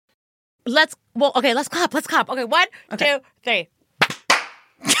Let's clap. Okay, 1, 2, 3.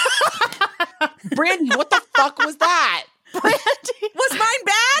 Brandi, what the fuck was that? Brandi. Was mine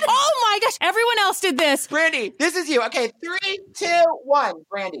bad? Oh my gosh. Everyone else did this. Brandi, this is you. Okay, 3, 2, 1.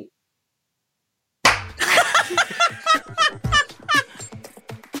 Brandi.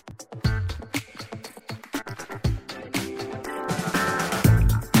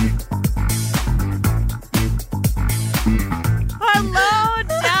 Hello,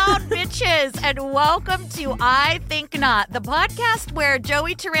 down bitches, and welcome to I Think Not, the podcast where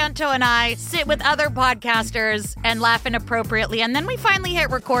Joey Taranto and I sit with other podcasters and laugh inappropriately, and then we finally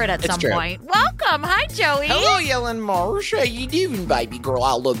hit record at some point. Welcome. Hi, Joey. Hello, Yellen Marsh. How you doing, baby girl?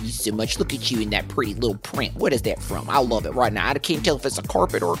 I love you so much. Look at you in that pretty little print. What is that from? I love it right now. I can't tell if it's a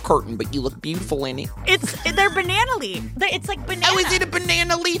carpet or a curtain, but you look beautiful in it. They're banana leaf. It's like banana. Oh, is it a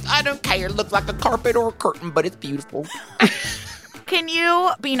banana leaf? I don't care. It looks like a carpet or a curtain, but it's beautiful. Can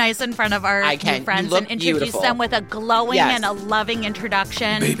you be nice in front of our new friends and introduce them with a glowing and a loving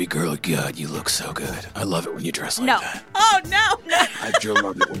introduction? Baby girl, God, you look so good. I love it when you dress like that. Oh, no. I do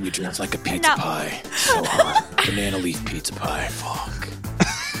love it when you dress like a pizza pie. So hot. Banana leaf pizza pie. Fuck.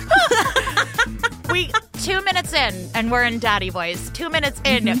 2 minutes in, and we're in daddy voice. 2 minutes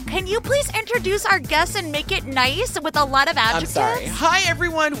in. Mm-hmm. Can you please introduce our guests and make it nice with a lot of adjectives? I'm sorry. Hi,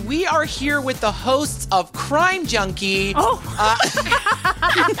 everyone. We are here with the hosts of Crime Junkie. Oh.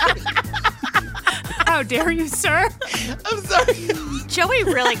 How dare you, sir? I'm sorry. Joey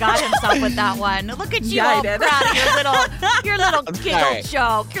really got himself with that one. Look at you, all proud of your little giggle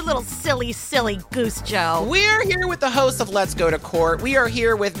joke, your little silly goose joke. We're here with the hosts of Let's Go to Court. We are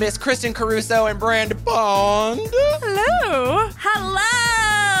here with Miss Kristin Caruso and Brandi Bond. Hello.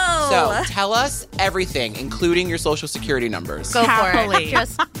 Hello. So tell us everything, including your social security numbers. Go for it.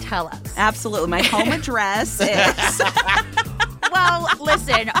 Just tell us. Absolutely. My home address is... Well,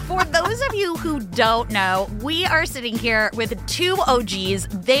 listen, for those of you who don't know, we are sitting here with two OGs.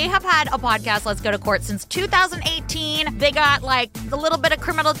 They have had a podcast, Let's Go to Court, since 2018. They got, like, a little bit of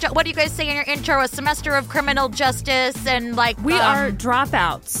criminal... what do you guys say in your intro? A semester of criminal justice and, like... We are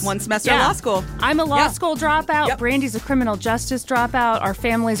dropouts. One semester of law school. I'm a law school dropout. Yep. Brandi's a criminal justice dropout. Our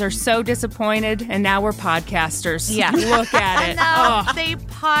families are so disappointed, and now we're podcasters. Yeah. Look at it. And now they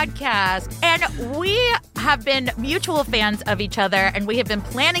podcast. And we have been mutual fans of each other, and we have been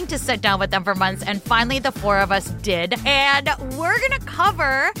planning to sit down with them for months, and finally the four of us did. And we're going to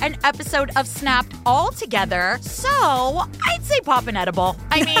cover an episode of Snapped all together. So I'd say pop an edible.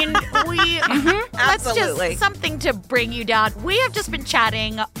 I mean, let's just something to bring you down. We have just been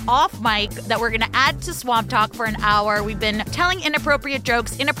chatting off mic that we're going to add to Swamp Talk for an hour. We've been telling inappropriate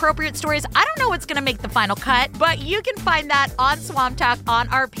jokes, inappropriate stories. I don't know what's going to make the final cut, but you can find that on Swamp Talk on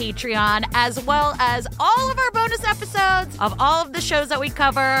our Patreon, as well as all of our bonus episodes of all of the shows that we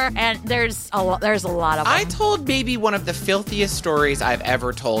cover, and there's a lot of them. I told maybe one of the filthiest stories I've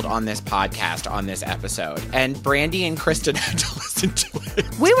ever told on this podcast on this episode, and Brandi and Kristin had to listen to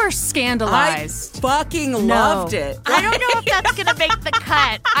it. We were scandalized. I fucking loved it. I don't know if that's gonna make the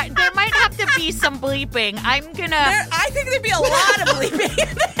cut. There might have to be some bleeping. I think there'd be a lot of bleeping.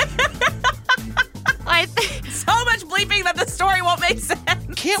 I think so much bleeping that the story won't make sense.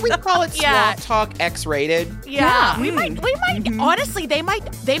 Can't we call it Swamp Talk X-rated? Yeah. We might honestly, they might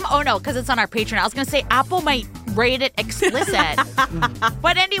oh no, because it's on our Patreon. I was gonna say Apple might rate it explicit.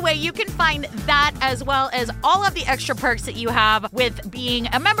 But anyway, you can find that as well as all of the extra perks that you have with being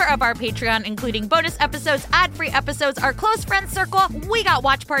a member of our Patreon, including bonus episodes, ad-free episodes, our close friends circle. We got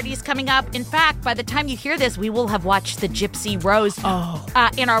watch parties coming up. In fact, by the time you hear this, we will have watched the Gypsy Rose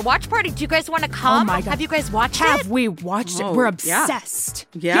in our watch party. Do you guys want to come? Oh my God. Have you guys watched it? it? Have we watched it? We're obsessed.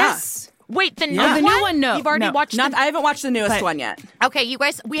 Yeah. Yes. Wait, the new one? No. You've already watched it? I haven't watched the newest one yet. Okay, you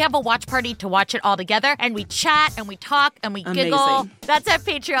guys, we have a watch party to watch it all together, and we chat, and we talk, and we giggle. That's at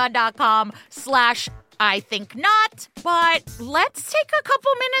patreon.com/I Think Not. But let's take a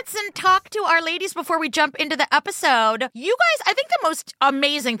couple minutes and talk to our ladies before we jump into the episode. You guys, I think the most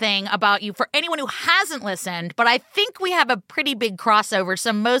amazing thing about you, for anyone who hasn't listened, but I think we have a pretty big crossover,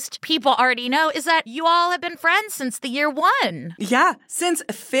 so most people already know, is that you all have been friends since the year one. Yeah, since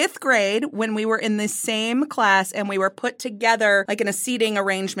 5th grade, when we were in the same class and we were put together like in a seating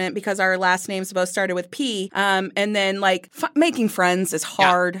arrangement because our last names both started with P. And then like making friends is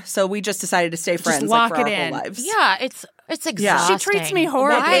hard, so we just decided to stay friends for our whole lives. Yeah, it's exhausting. She treats me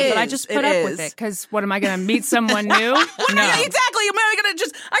horribly, but I just put up with it because what am I going to meet someone new? No. Exactly. Am I going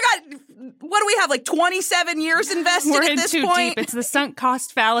to what do we have, like 27 years invested We're at in this too point? Deep. It's the sunk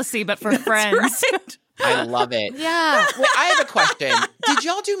cost fallacy, but for friends. Right. I love it. Yeah. Wait, I have a question. Did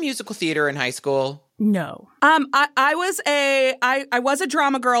y'all do musical theater in high school? No. I was a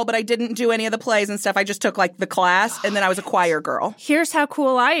drama girl, but I didn't do any of the plays and stuff. I just took like the class, and then I was a choir girl. Here's how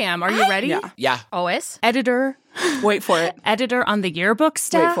cool I am. Are you ready? Yeah. Always. Editor. Wait for it. Editor on the yearbook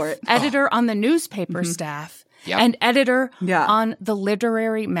staff. Wait for it. Editor on the newspaper staff. Yep. And editor on the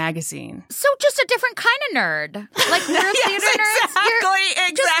literary magazine. So just a different kind of nerd. Like we're theater nerds.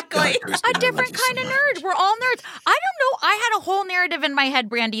 Exactly. A different kind of nerd. We're all nerds. I don't know. I had a whole narrative in my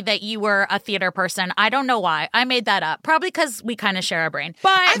head, Brandi, that you were a theater person. I don't know why. I made that up. Probably because we kind of share a brain.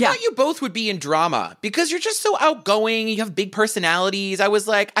 But I thought you both would be in drama because you're just so outgoing. You have big personalities. I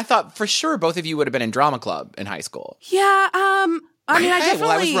thought for sure both of you would have been in drama club in high school. Yeah, I mean, I definitely...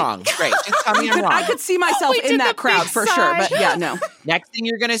 Well, I was wrong. Great. Just tell me I'm wrong. I could see myself in that crowd for sure, but yeah, no. Next thing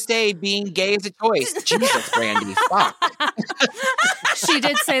you're going to say, being gay is a choice. Jesus, Brandi. Fuck. She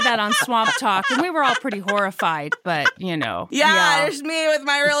did say that on Swamp Talk, and we were all pretty horrified, but, you know. Yeah, there's me with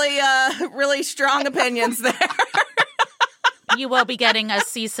my really strong opinions there. you will be getting a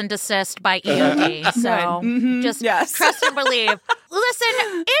cease and desist by EOD. So just trust and believe.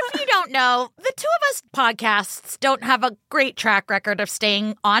 Listen, if you don't know, the two of us podcasts don't have a great track record of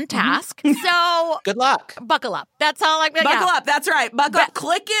staying on task. So good luck. Buckle up. That's all I'm going to Buckle up. That's right. Buckle up.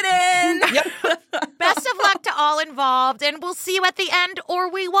 Click it in. Yep. Best of luck to all involved, and we'll see you at the end,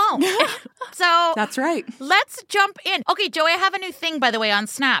 or we won't. So that's right. Let's jump in. Okay, Joey, I have a new thing, by the way, on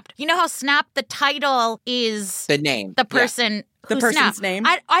Snapped. You know how Snapped, the title is the name, the person. Yeah. The person's name?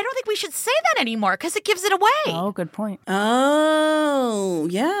 I don't think we should say that anymore because it gives it away. Oh, good point. Oh,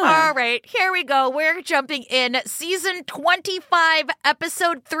 yeah. All right, here we go. We're jumping in. Season 25,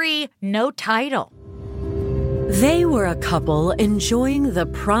 Episode 3, No Title. They were a couple enjoying the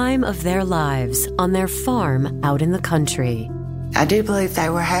prime of their lives on their farm out in the country. I do believe they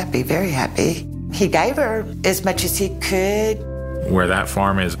were happy, very happy. He gave her as much as he could. Where that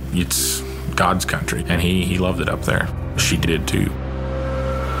farm is, it's God's country, and he loved it up there. She did too.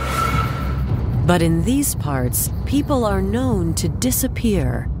 But in these parts, people are known to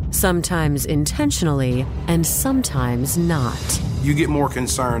disappear, sometimes intentionally and sometimes not. You get more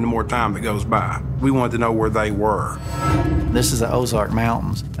concerned the more time that goes by. We wanted to know where they were. This is the Ozark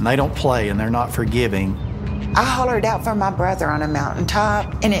Mountains, and they don't play, and they're not forgiving. I hollered out for my brother on a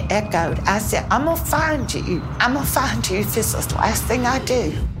mountaintop, and it echoed. I said, I'm going to find you. I'm going to find you if it's the last thing I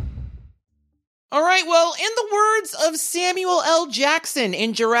do. All right, well, in the words of Samuel L. Jackson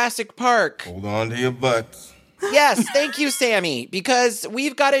in Jurassic Park. Hold on to your butts. Yes, thank you, Sammy, because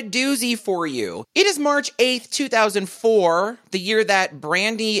we've got a doozy for you. It is March 8th, 2004, the year that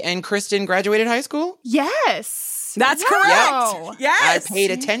Brandi and Kristin graduated high school. Yes. That's correct. Yes. I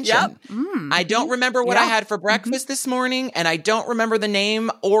paid attention. Yep. I don't remember what I had for breakfast this morning, and I don't remember the name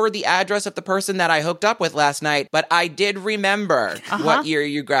or the address of the person that I hooked up with last night, but I did remember what year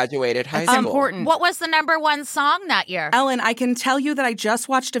you graduated high school. Important. What was the number one song that year? Ellen, I can tell you that I just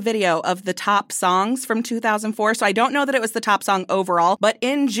watched a video of the top songs from 2004, so I don't know that it was the top song overall, but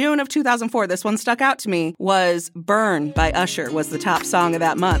in June of 2004, this one stuck out to me, was Burn by Usher was the top song of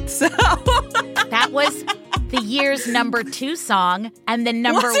that month. So that was the year's number 2 song, and the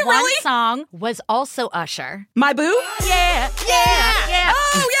number 1 really? song was also Usher. My Boo? Yeah.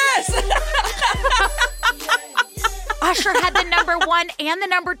 Oh, yes! Usher had the number 1 and the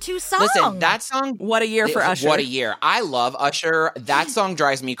number 2 song. Listen, that song... What a year for Usher. What a year. I love Usher. That song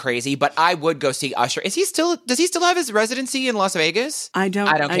drives me crazy, but I would go see Usher. Does he still have his residency in Las Vegas? I don't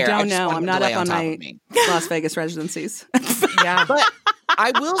care. I don't know. I'm not up on my Las Vegas residencies. Yeah. But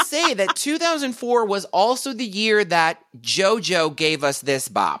I will say that 2004 was also the year that JoJo gave us this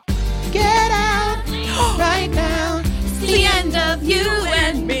bop. Get out right now. It's the end of you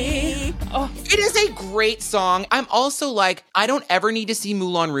and me. Oh. It is a great song. I'm also like, I don't ever need to see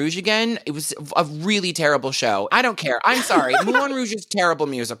Moulin Rouge again. It was a really terrible show. I don't care. I'm sorry. Moulin Rouge is a terrible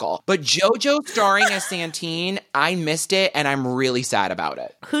musical. But JoJo starring as Santine, I missed it, and I'm really sad about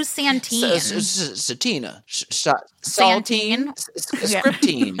it. Who's Santine? Satina. Santine?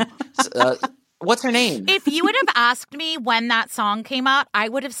 Scriptine. What's her name? If you would have asked me when that song came out, I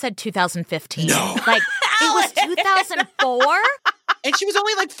would have said 2015. No. Like, it was 2004? And she was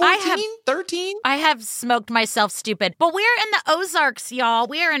only like 14, 13? I have smoked myself stupid. But we're in the Ozarks, y'all.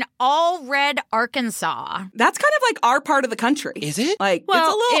 We are in all red Arkansas. That's kind of like our part of the country. Is it? Like,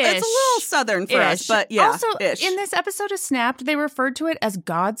 well, it's a little southern for us, but yeah. Also, in this episode of Snapped, they referred to it as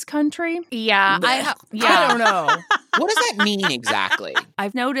God's country. Yeah. I don't know. What does that mean exactly?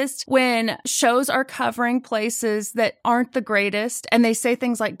 I've noticed when shows are covering places that aren't the greatest and they say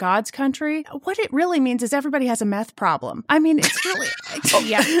things like God's country, what it really means is everybody has a meth problem. I mean, it's really...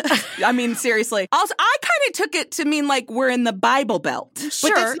 Yeah. I mean, seriously. Also, I kind of took it to mean like we're in the Bible Belt. Sure.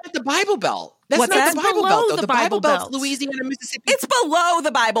 But that's not the Bible Belt. That's What's not that? the Bible Below Belt, though. the The Bible Bible Belt's Belt. Louisiana, Mississippi. It's below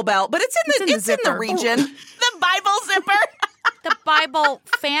the Bible Belt, but it's in the zipper. region. The Bible zipper. The Bible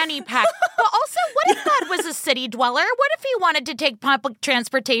fanny pack. But also, what if God was a city dweller? What if he wanted to take public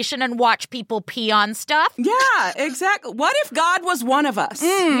transportation and watch people pee on stuff? Yeah, exactly. What if God was one of us?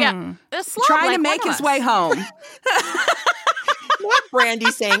 Yeah. A slob Trying like to make one of his us. way home. What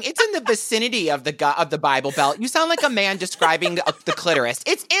Brandi saying? It's in the vicinity of the Bible Belt. You sound like a man describing the clitoris.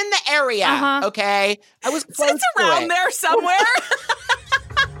 It's in the area, okay? I was close It's around there somewhere.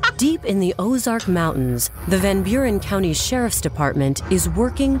 Deep in the Ozark Mountains, the Van Buren County Sheriff's Department is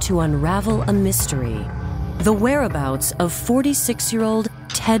working to unravel a mystery. The whereabouts of 46-year-old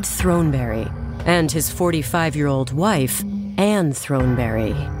Ted Throneberry and his 45-year-old wife, Ann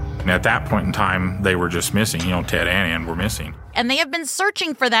Throneberry. And at that point in time, they were just missing. Ted and Ann were missing. And they have been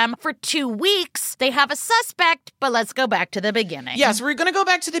searching for them for 2 weeks. They have a suspect, but let's go back to the beginning. Yes, we're going to go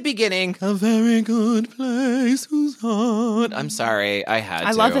back to the beginning. A very good place whose heart. I'm sorry, I had to.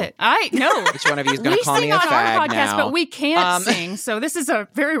 I love it. Which one of you is going to call me a fag fag on our podcast, now? but we can't sing, so this is a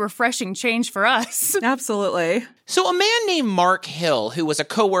very refreshing change for us. Absolutely. So a man named Mark Hill, who was a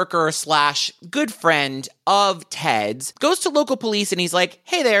coworker / good friend of Ted's, goes to local police and he's like,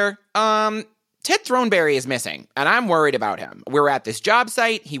 hey there, Ted Throneberry is missing, and I'm worried about him. We're at this job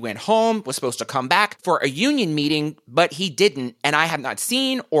site. He went home, was supposed to come back for a union meeting, but he didn't, and I have not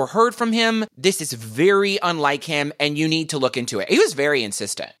seen or heard from him. This is very unlike him, and you need to look into it. He was very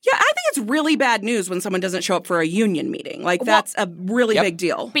insistent. Yeah, I think it's really bad news when someone doesn't show up for a union meeting. Like, that's a really big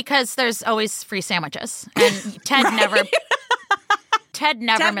deal. Because there's always free sandwiches. And Ted never missed Ted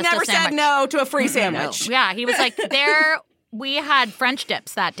a sandwich. said no to a free sandwich. Yeah, he was like, we had French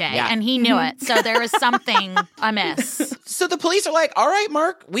dips that day, and he knew it. So there was something amiss. So the police are like, all right,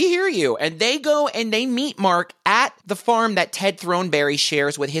 Mark, we hear you. And they go and they meet Mark at the farm that Ted Throneberry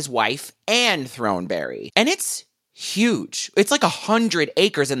shares with his wife, Ann Throneberry. And it's huge. It's like 100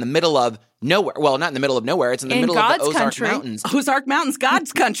 acres in the middle of nowhere. Well, not in the middle of nowhere. It's in the middle of the Ozark Mountains. Ozark Mountains,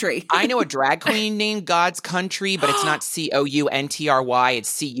 God's country. I know a drag queen named God's Country, but it's not Country. It's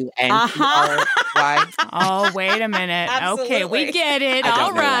Cuntry. Oh, wait a minute. Okay, we get it.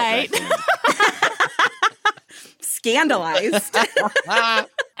 All right. Scandalized.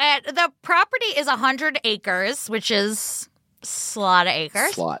 The property is 100 acres, which is a lot of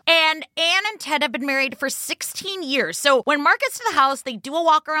acres. And Ann and Ted have been married for 16 years. So when Mark gets to the house, they do a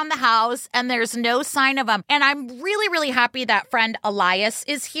walk around the house and there's no sign of him. And I'm really, really happy that friend Elias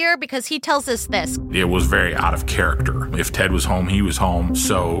is here because he tells us this. It was very out of character. If Ted was home, he was home.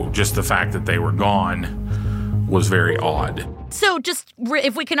 So just the fact that they were gone was very odd. So just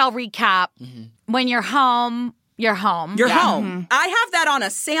if we can all recap, when you're home, you're home. You're home. I have that on a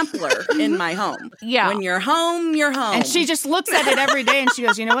sampler in my home. Yeah. When you're home, you're home. And she just looks at it every day and she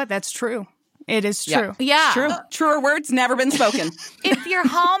goes, you know what? That's true. It is true. Yeah. True. Truer words never been spoken. If you're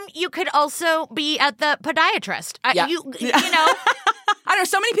home, you could also be at the podiatrist. You know. I know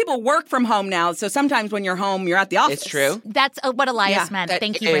so many people work from home now, so sometimes when you're home, you're at the office. It's true. That's what Elias meant.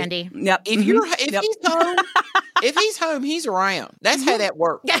 Thank you, Brandi. Yep. If he's home, he's around. That's how that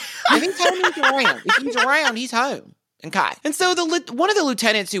works. If he's home, he's around. If he's around, he's home. Okay. And so one of the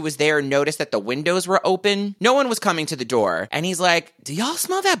lieutenants who was there noticed that the windows were open. No one was coming to the door. And he's like, do y'all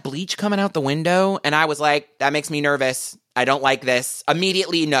smell that bleach coming out the window? And I was like, that makes me nervous. I don't like this.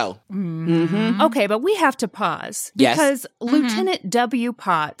 Immediately, no. Mm-hmm. Okay, but we have to pause. Yes. Because Lieutenant W.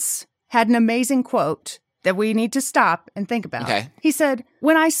 Potts had an amazing quote that we need to stop and think about. Okay. He said,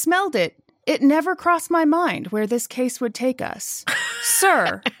 when I smelled it, it never crossed my mind where this case would take us.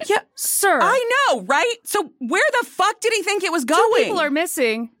 Sir. Yeah. Sir. I know, right? So where the fuck did he think it was going? 2 people are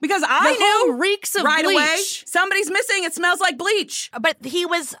missing. Because I knew reeks of right bleach. away, somebody's missing. It smells like bleach. But he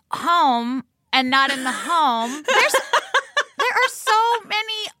was home and not in the home. There are so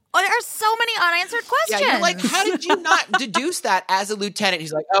many unanswered questions. Yeah, you're like, how did you not deduce that as a lieutenant?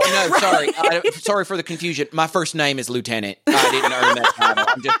 He's like, oh, no, sorry. Sorry for the confusion. My first name is Lieutenant. I didn't earn that title.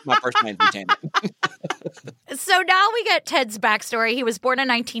 My first name's Lieutenant. So now we get Ted's backstory. He was born in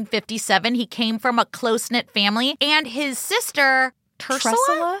 1957. He came from a close-knit family. And his sister,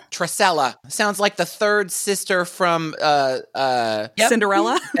 Tresella. Sounds like the third sister from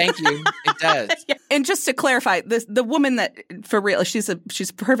Cinderella. Thank you. It does. And just to clarify, the woman that, for real, she's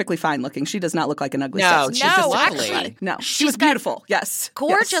perfectly fine looking. She does not look like an ugly stepsister. She's just lovely. Actually, no, she was beautiful. Yes.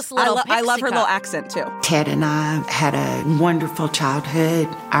 Gorgeous little I love her pixie little cut. accent too. Ted and I had a wonderful childhood.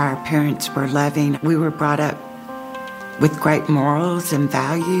 Our parents were loving. We were brought up with great morals and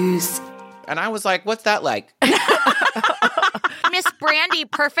values. And I was like, what's that like? Miss Brandi,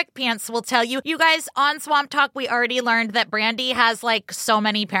 Perfect Pants, will tell you. You guys, on Swamp Talk, we already learned that Brandi has like so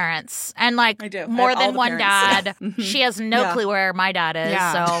many parents and like more than one dad. She has no clue where my dad is.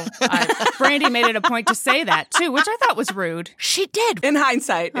 Yeah. So Brandi made it a point to say that too, which I thought was rude. She did. In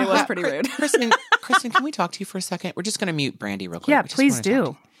hindsight, it was pretty rude. Kristen, can we talk to you for a second? We're just going to mute Brandi real quick. Yeah, please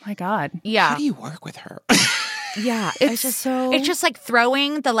do. My God. Yeah. How do you work with her? Yeah, it's just like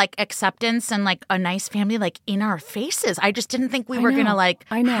throwing the like acceptance and like a nice family like in our faces. I just didn't think we were gonna like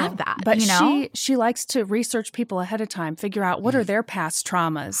have that. But you know? she likes to research people ahead of time, figure out what are their past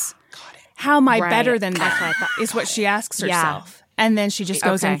traumas. How am I better than that? Is what she asks herself, and then she just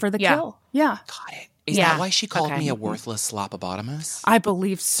goes in for the kill. Yeah, got it. Is that why she called me a worthless slopopotamus? I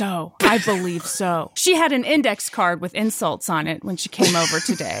believe so. She had an index card with insults on it when she came over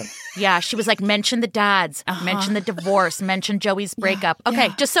today. Yeah, she was like, mention the dads, mention the divorce, mention Joey's breakup. Okay,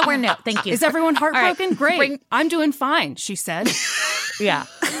 just so we're new. Thank you. Is everyone heartbroken? Right. Great. I'm doing fine, she said. Yeah.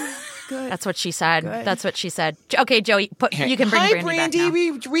 Good. That's what she said. Good. That's what she said. Okay, Joey, you can bring Brandi back now.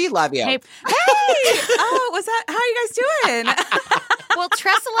 We love you. Hey. Was that? How are you guys doing? Well,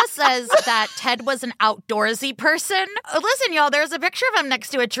 Tressula says that Ted was an outdoorsy person. Listen, y'all, there's a picture of him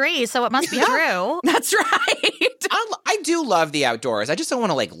next to a tree, so it must be true. That's right. I do love the outdoors. I just don't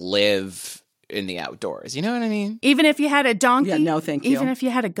want to like live in the outdoors. You know what I mean? Even if you had a donkey? Yeah, no, thank you. Even if you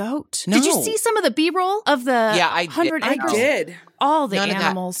had a goat? No. Did you see some of the B-roll of the 100 acres? I did. All the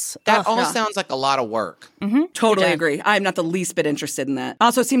animals. That all sounds like a lot of work. Mm-hmm. Totally agree. I'm not the least bit interested in that.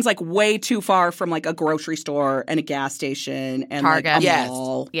 Also, it seems like way too far from like a grocery store and a gas station and Target. Like a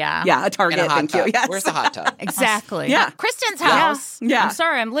mall. Yeah, a Target. And a hot Thank tub. you. Yes. Where's the hot tub? Exactly. Yeah. Kristen's house. Yeah. I'm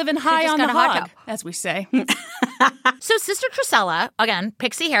sorry, I'm living high just on got the a hot hog, tub. as we say. So Sister Tressella, again,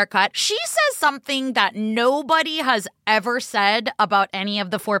 pixie haircut, she says something that nobody has ever said about any of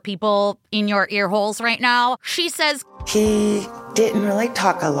the four people in your ear holes right now. She says, He didn't really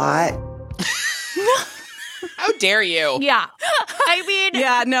talk a lot. How dare you? yeah. I mean,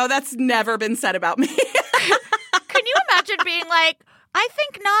 Yeah, no, that's never been said about me. can you imagine being like, I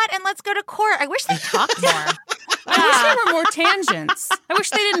think not, and let's go to court. I wish they talked more. I wish there were more tangents. I wish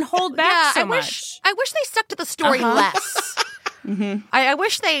they didn't hold back so much. I wish they stuck to the story less. Mm-hmm. I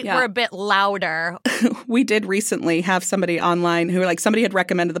wish they were a bit louder. We did recently have somebody online who like somebody had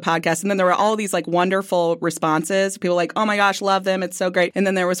recommended the podcast, and then there were all these like wonderful responses. People were like, oh my gosh, love them. It's so great. And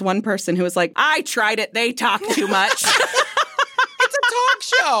then there was one person who was like, I tried it. They talk too much. It's a talk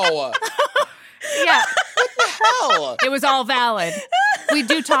show. Yeah. What the hell? It was all valid. We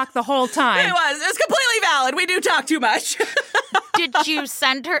do talk the whole time. It was completely valid. We do talk too much. Did you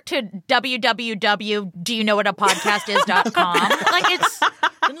send her to www.doyouknowwhatapodcastis.com? Like, it's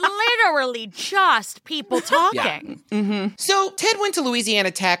literally just people talking. Yeah. Mm-hmm. So Ted went to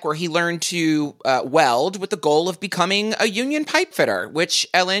Louisiana Tech where he learned to weld with the goal of becoming a union pipe fitter, which,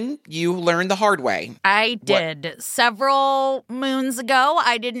 Ellen, you learned the hard way. I did. Several moons ago,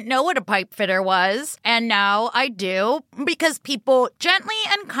 I didn't know what a pipe fitter was, and now I do because people gently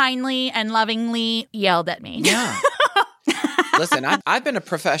and kindly and lovingly yelled at me. Yeah. Listen, I've been a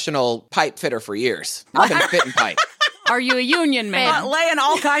professional pipe fitter for years. I've been fitting pipe. Are you a union man? Laying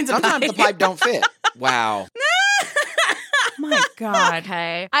all kinds of Sometimes the pipe don't fit. Wow. My God.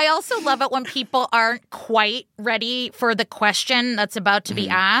 Okay. I also love it when people aren't quite ready for the question that's about to be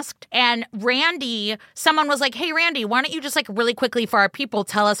asked. And Randy, someone was like, hey, Randy, why don't you just like really quickly for our people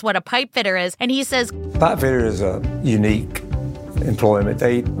tell us what a pipe fitter is? And he says, pipe fitter is a unique employment.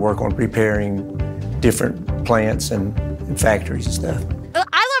 They work on repairing different plants and factories and stuff.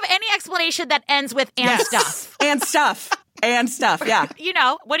 I love any explanation that ends with and stuff. And stuff. And stuff, yeah. You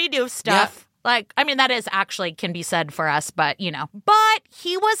know, what do you do? Stuff. Yeah. Like, I mean, that is actually can be said for us, but, you know. But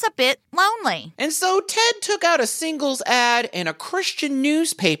he was a bit lonely. And so Ted took out a singles ad in a Christian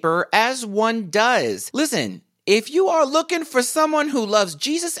newspaper, as one does. Listen, if you are looking for someone who loves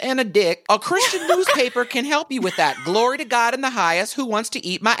Jesus and a dick, a Christian newspaper can help you with that. Glory to God in the highest. Who wants to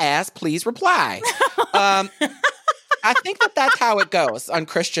eat my ass? Please reply. I think that's how it goes on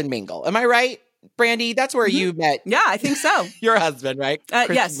Christian Mingle. Am I right, Brandi? That's where you met. Yeah, I think so. Your husband, right?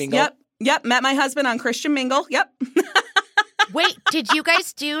 Yes. Mingle. Yep. Met my husband on Christian Mingle. Yep. Wait, did you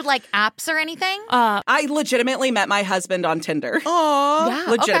guys do like apps or anything? I legitimately met my husband on Tinder. Aww. Yeah,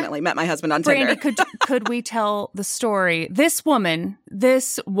 legitimately met my husband on Tinder. Brandi, could we tell the story? This woman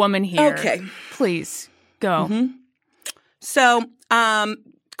here. Okay. Please, go. Mm-hmm. So,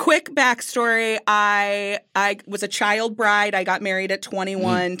 quick backstory. I was a child bride. I got married at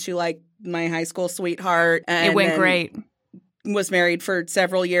 21 to like my high school sweetheart. And it went great. was married for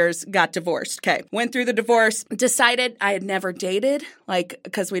several years, got divorced. Okay. Went through the divorce, decided I had never dated,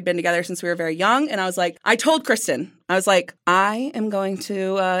 because we'd been together since we were very young. And I was like, I told Kristin, I was like, I am going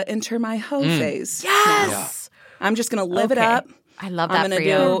to enter my hoe phase. Yes. Yeah. I'm just going to live it up. I love that for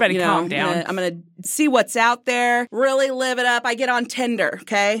you. Everybody calm down. I'm going to see what's out there, really live it up. I get on Tinder,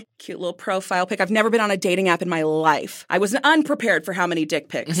 okay? Cute little profile pic. I've never been on a dating app in my life. I was unprepared for how many dick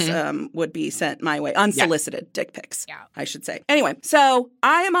pics would be sent my way. Unsolicited dick pics, I should say. Anyway, so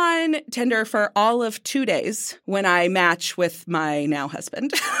I am on Tinder for all of 2 days when I match with my now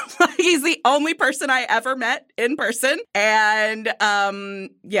husband. He's the only person I ever met in person. And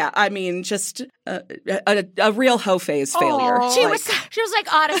just a real hoe phase failure. She was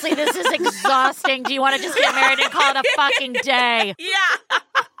like, honestly, this is exhausting. Do you want to just get married and call it a fucking day? Yeah.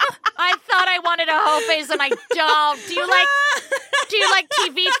 I thought I wanted a hoe phase and I don't. Do you like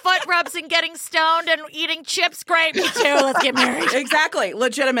TV foot rubs and getting stoned and eating chips? Great, me too. Let's get married. Exactly.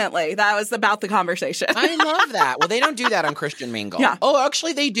 Legitimately. That was about the conversation. I love that. Well, they don't do that on Christian Mingle. Yeah. Oh,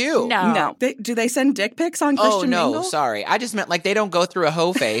 actually, they do. No. Do they send dick pics on Christian Mingle? Oh, no. Sorry. I just meant they don't go through a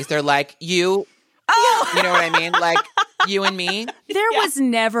hoe phase. They're like, you. Oh. You know what I mean? Like, you and me. There was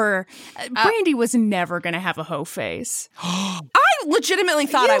never, Brandi was never going to have a hoe face. I legitimately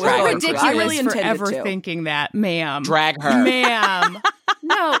thought I was going to. I really intended for ever thinking that, ma'am. Drag her. Ma'am.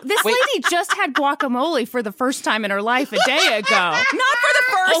 No, this lady just had guacamole for the first time in her life a day ago. Not for the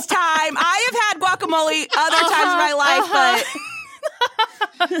first time. I have had guacamole other times in my life, but...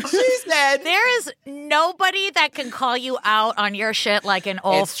 She said, there is nobody that can call you out on your shit like an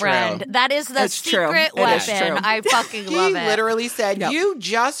old friend. True. That is the secret weapon. I fucking love it. He literally said, you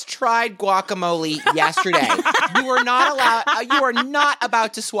just tried guacamole yesterday. You are not allowed. You are not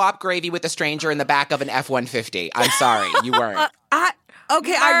about to swap gravy with a stranger in the back of an F-150. I'm sorry, you weren't.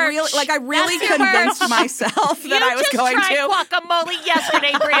 Okay, I really convinced myself that I was going to. You just tried guacamole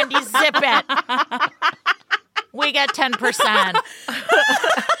yesterday, Brandi. Zip it. We get 10%.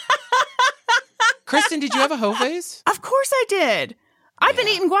 Kristin, did you have a hoe phase? Of course I did. I've been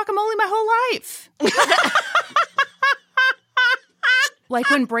eating guacamole my whole life. Like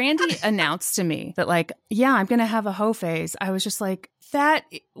when Brandi announced to me that I'm going to have a hoe phase, I was just like, that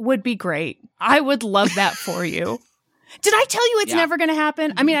would be great. I would love that for you. Did I tell you it's never going to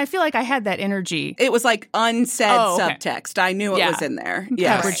happen? I mean, I feel like I had that energy. It was like unsaid subtext. I knew it was in there.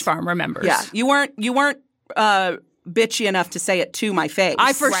 Pepperidge Farm remembers. Yeah, you weren't bitchy enough to say it to my face.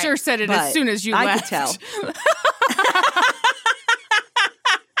 I for sure said it as soon as you left. I could tell.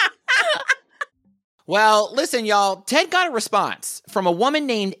 Well, listen, y'all. Ted got a response from a woman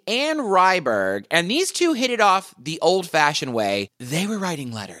named Ann Ryberg, and these two hit it off the old-fashioned way. They were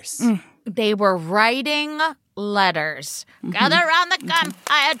writing letters. They were writing letters. Gather around the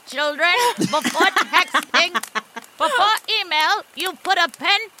campfire, children. Before texting, before email, you put a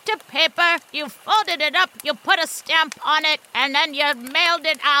pen to paper, you folded it up, you put a stamp on it, and then you mailed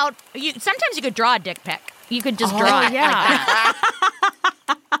it out. Sometimes you could draw a dick pic. You could just draw it like that.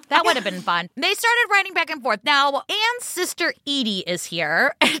 That would have been fun. They started writing back and forth. Now, Anne's sister Edie is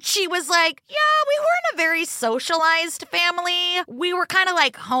here. And she was like, yeah, we weren't a very socialized family. We were kind of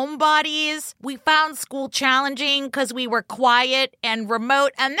like homebodies. We found school challenging because we were quiet and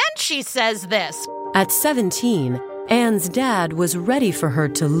remote. And then she says this. At 17, Anne's dad was ready for her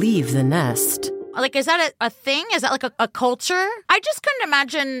to leave the nest. Like, is that a thing? Is that like a culture? I just couldn't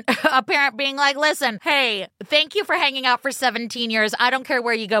imagine a parent being like, listen, hey, thank you for hanging out for 17 years. I don't care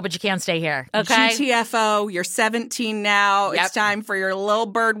where you go, but you can't stay here. Okay? GTFO, you're 17 now. Yep. It's time for your little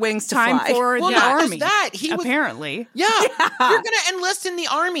bird wings to fly. Time for the army. That. Apparently. Yeah. You're going to enlist in the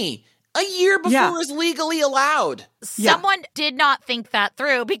army a year before is legally allowed. Someone did not think that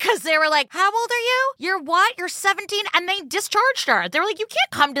through because they were like, how old are you? You're what? You're 17? And they discharged her. They were like, you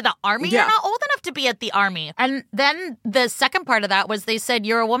can't come to the army. You're not old enough to be at the army. And then the second part of that was they said,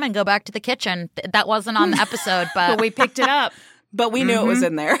 you're a woman, go back to the kitchen. That wasn't on the episode, but we picked it up. But we knew it was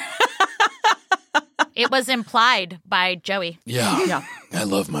in there. It was implied by Joey. Yeah. I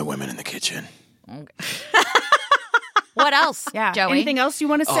love my women in the kitchen. Okay. What else, Joey? Anything else you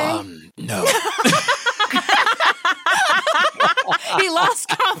want to say? No. He lost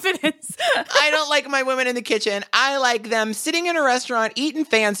confidence. I don't like my women in the kitchen. I like them sitting in a restaurant, eating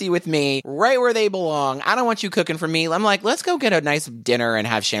fancy with me, right where they belong. I don't want you cooking for me. I'm like, let's go get a nice dinner and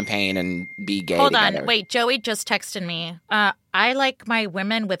have champagne and be gay together. On. Wait, Joey just texted me. I like my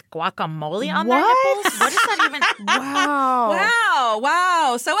women with guacamole on their nipples. What does that even...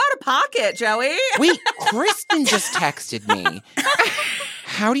 Wow. So out of pocket, Joey. Wait, Kristin just texted me.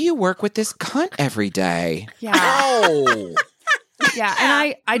 How do you work with this cunt every day? Yeah. Oh. Yeah,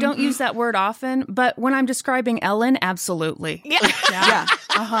 and I don't use that word often, but when I'm describing Ellen, absolutely. Yeah. Yeah.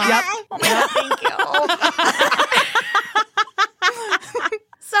 Uh-huh. Yep. Oh my God, thank you.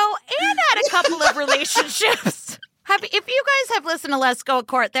 So Anne had a couple of relationships. If you guys have listened to Let's Go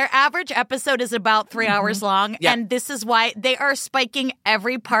Court, their average episode is about 3 hours long. Yeah. And this is why they are spiking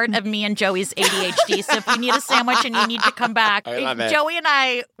every part of me and Joey's ADHD. So if you need a sandwich and you need to come back, I love it. Joey and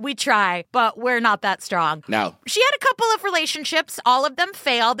I, we try, but we're not that strong. No. She had a couple of relationships. All of them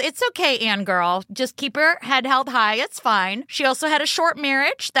failed. It's okay, Anne girl. Just keep her head held high. It's fine. She also had a short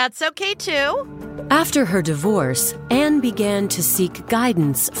marriage. That's okay, too. After her divorce, Anne began to seek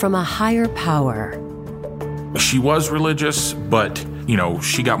guidance from a higher power. She was religious, but,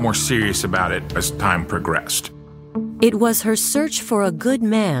 she got more serious about it as time progressed. It was her search for a good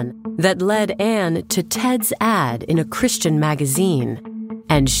man that led Anne to Ted's ad in a Christian magazine,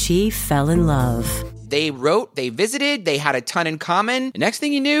 and she fell in love. They wrote, they visited, they had a ton in common. Next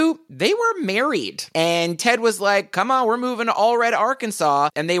thing you knew, they were married. And Ted was like, come on, we're moving to All Red, Arkansas.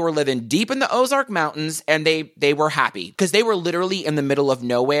 And they were living deep in the Ozark Mountains, and they were happy because they were literally in the middle of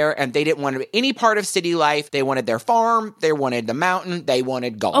nowhere, and they didn't want any part of city life. They wanted their farm, they wanted the mountain, they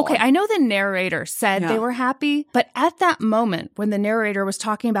wanted gold. Okay, I know the narrator said they were happy, but at that moment when the narrator was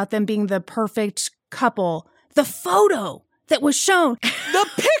talking about them being the perfect couple, the photo that was shown, The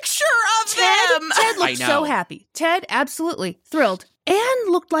picture of them. Ted looked so happy. Ted, absolutely thrilled. Anne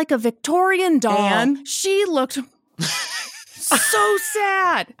looked like a Victorian doll. Anne? She looked so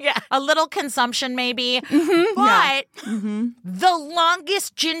sad. Yeah. A little consumption, maybe. Mm-hmm. But the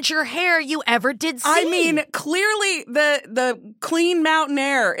longest ginger hair you ever did see. I mean, clearly the clean mountain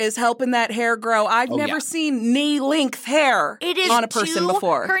air is helping that hair grow. I've never seen knee-length hair on a person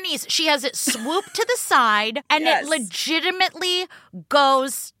before. Her knees. She has it swooped to the side, and it legitimately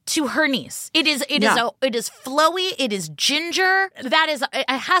goes to her knees. It is flowy. It is ginger. That is, it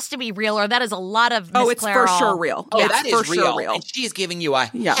has to be real, or that is a lot of Miss it's for sure real. Oh, Yeah, that for is sure real. And she's giving you a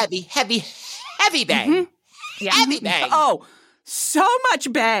heavy, heavy, heavy bang. Yeah. Heavy bang. Oh, so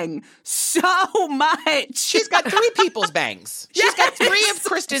much bang. So much. She's got 3 people's bangs. She's got 3 of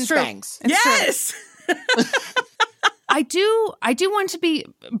Kristin's bangs. Yes. I do want to be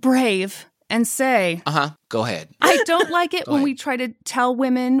brave and say, Go ahead. I don't like it when we try to tell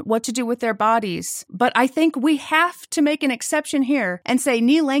women what to do with their bodies, but I think we have to make an exception here and say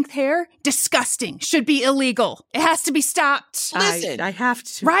knee-length hair, disgusting, should be illegal. It has to be stopped. Listen. I have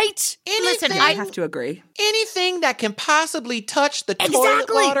to. Right? Anything, I have to agree. Anything that can possibly touch the toilet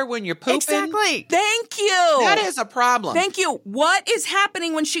water when you're pooping. Exactly. Thank you. That is a problem. Thank you. What is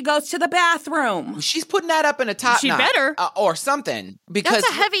happening when she goes to the bathroom? She's putting that up in a top She knot. better. Or something. Because That's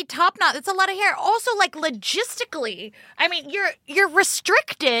a heavy top knot. That's a lot of hair. Also, like, logistically, I mean, you're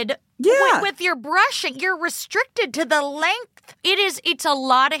restricted with your brushing. You're restricted to the length. It's a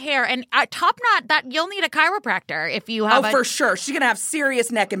lot of hair. And top knot, that you'll need a chiropractor if you have for sure. She's going to have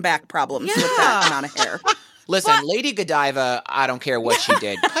serious neck and back problems with that amount of hair. Listen, Lady Godiva, I don't care what she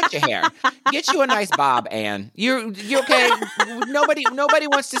did. Cut your hair. Get you a nice bob, Anne. You're okay. Nobody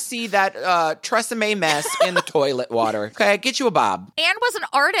wants to see that Tresemme mess in the toilet water. Okay, get you a bob. Anne was an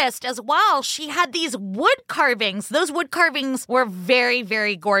artist as well. She had these wood carvings. Those wood carvings were very,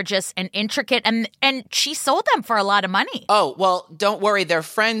 very gorgeous and intricate, and she sold them for a lot of money. Oh, well, don't worry. Their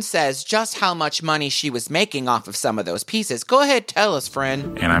friend says just how much money she was making off of some of those pieces. Go ahead, tell us,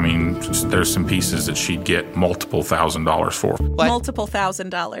 friend. And I mean, there's some pieces that she'd get multiple $1,000s for. What? Multiple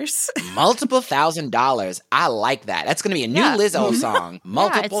 $1,000s. Multiple $1,000s. I like that. That's going to be a new Lizzo song.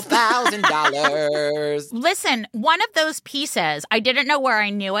 Multiple $1,000s. Listen, one of those pieces, I didn't know where I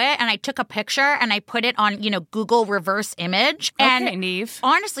knew it, and I took a picture and I put it on, Google reverse image. And okay, Neve.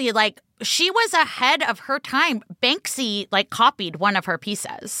 Honestly, like, she was ahead of her time. Banksy, copied one of her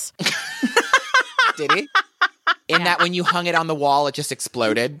pieces. Did he? In that when you hung it on the wall, it just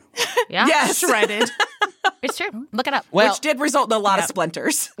exploded? Yeah. Yes. Shredded. It's true. Look it up. Which did result in a lot of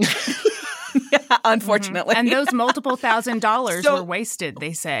splinters. Unfortunately. And those multiple $1,000s were wasted,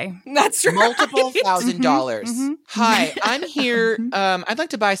 they say. That's right. Multiple $1,000s. Hi, I'm here. I'd like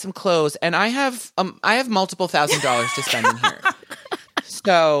to buy some clothes, and I have multiple $1,000s to spend in here.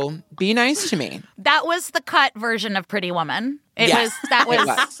 So be nice to me. That was the cut version of Pretty Woman. They were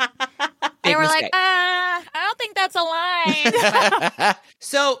mistake. like, I don't think that's a line.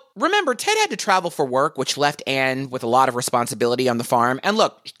 So remember, Ted had to travel for work, which left Anne with a lot of responsibility on the farm. And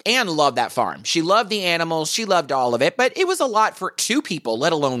look, Anne loved that farm. She loved the animals. She loved all of it. But it was a lot for 2 people,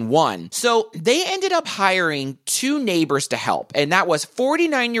 let alone 1. So they ended up hiring 2 neighbors to help. And that was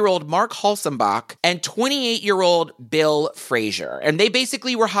 49-year-old Mark Halsenbach and 28-year-old Bill Frazier. And they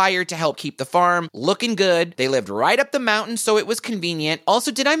basically were hired to help keep the farm looking good. They lived right up the mountain, so it was convenient.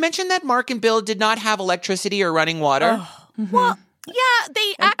 Also, did I mention that Mark and Bill did not have electricity or running water? Well, yeah,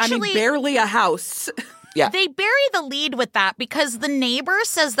 they actually... I mean, barely a house. Yeah. They bury the lead with that because the neighbor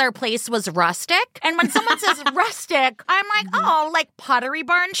says their place was rustic. And when someone says rustic, I'm like, oh, like Pottery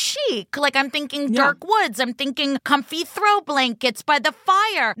Barn chic. Like I'm thinking dark woods. I'm thinking comfy throw blankets by the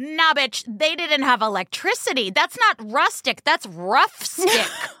fire. Nah, bitch, they didn't have electricity. That's not rustic. That's rough stick.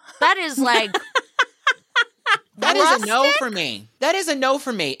 That is like... That is a no for me. That is a no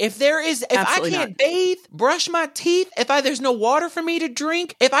for me. If Absolutely I can't not. bathe, brush my teeth, there's no water for me to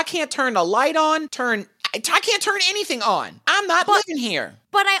drink, if I can't turn the light on, I can't turn anything on. I'm not living here.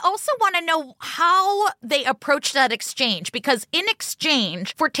 But I also want to know how they approach that exchange, because in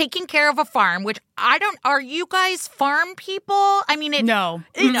exchange for taking care of a farm, which are you guys farm people? I mean, No.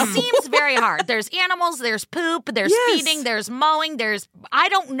 It seems very hard. There's animals, there's poop, there's feeding, there's mowing, I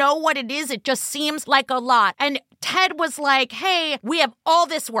don't know what it is. It just seems like a lot. And Ted was like, hey, we have all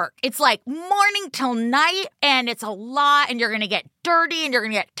this work. It's like morning till night, and it's a lot, and you're going to get dirty, and you're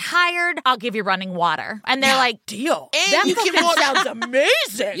going to get tired. I'll give you running water. And they're like, deal. And That you can sounds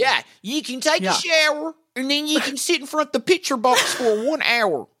amazing. Yeah, you can take a shower, and then you can sit in front of the picture box for 1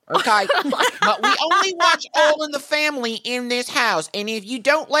 hour. Okay, but we only watch All in the Family in this house, and if you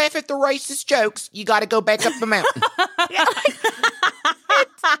don't laugh at the racist jokes, you got to go back up the mountain.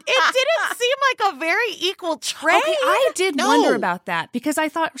 It didn't seem like a very equal trade. Okay, I did wonder about that because I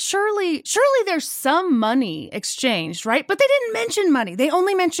thought surely there's some money exchanged, right? But they didn't mention money. They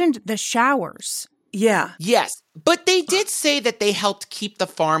only mentioned the showers. Yeah. Yes, but they did say that they helped keep the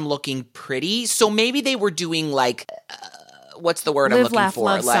farm looking pretty, so maybe they were doing like... what's the word I'm looking laugh, for?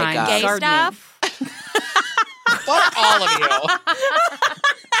 love Like signs. Gay gardening. stuff. Fuck all of you.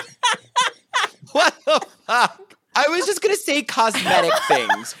 What the fuck? I was just going to say cosmetic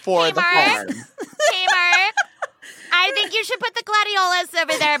things for the farm. Hey, Mark. I think you should put the gladiolas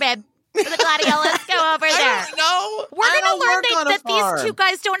over there, babe. The gladiolas go over there. I don't know. We're going to learn on a that farm. these 2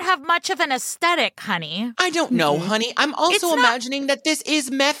 guys don't have much of an aesthetic, honey. I don't know, honey. I'm also imagining that this is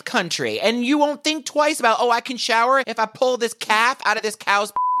meth country, and you won't think twice about, I can shower if I pull this calf out of this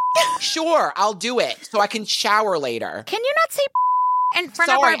cow's Sure, I'll do it so I can shower later. Can you not say in front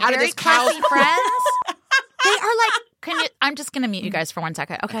Sorry, of out our of very this cow's classy friends? They are like, I'm just going to mute you guys for 1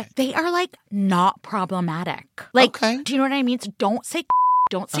 second. Okay. They are like not problematic. Like, do you know what I mean? So don't say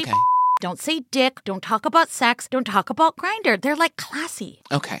don't say don't say dick, don't talk about sex, don't talk about grinder. They're like classy.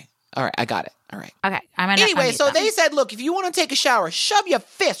 Okay. All right, I got it. All right. Okay, I'm gonna. Anyway, so they said, look, if you want to take a shower, shove your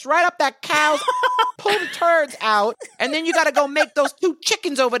fist right up that cow's, pull the turds out, and then you got to go make those 2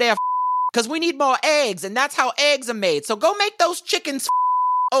 chickens over there because we need more eggs, and that's how eggs are made. So go make those chickens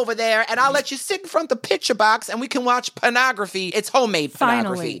over there, and I'll let you sit in front of the picture box, and we can watch pornography. It's homemade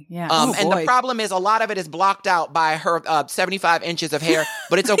pornography. Finally, yeah. And the problem is a lot of it is blocked out by her 75 inches of hair,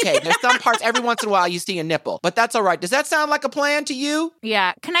 but it's okay. There's some parts, every once in a while, you see a nipple, but that's all right. Does that sound like a plan to you?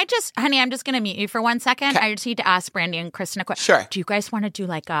 Yeah. Can I just, honey, I'm just going to mute you for 1 second. I just need to ask Brandi and Kristin a question. Sure. Do you guys want to do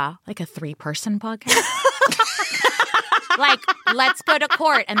like a 3-person podcast? Like, let's go to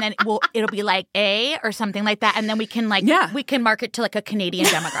court, and then it'll be like A or something like that, and then we can we can market to like a Canadian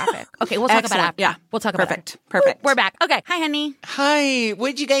demographic. Okay, we'll talk about it after. Yeah, we'll talk about it. Perfect. We're back. Okay, hi, honey. Hi,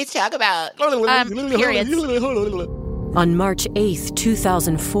 what'd you guys talk about? Periods. On March 8th,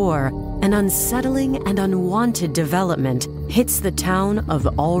 2004, an unsettling and unwanted development hits the town of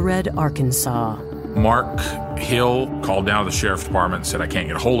Allred, Arkansas. Mark Hill called down to the sheriff's department and said, I can't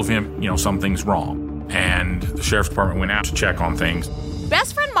get a hold of him. Something's wrong. And the sheriff's department went out to check on things.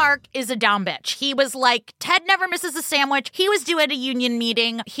 Best friend Mark is a down bitch. He was like, Ted never misses a sandwich. He was due at a union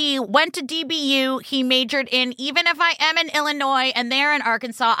meeting. He went to DBU. He majored in, even if I am in Illinois and they're in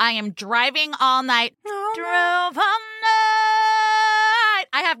Arkansas, I am driving all night. Drove all night.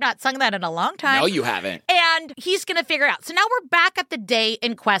 I have not sung that in a long time. No, you haven't. And he's going to figure it out. So now we're back at the day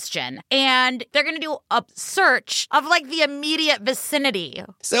in question. And they're going to do a search of like the immediate vicinity.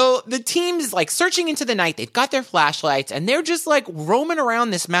 So the team's like searching into the night. They've got their flashlights and they're just like roaming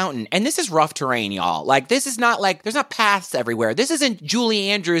around this mountain. And this is rough terrain, y'all. Like this is not like, there's not paths everywhere. This isn't Julie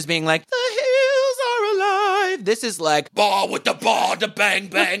Andrews being like, the hills are alive. 5. This is like ball with the ball, the bang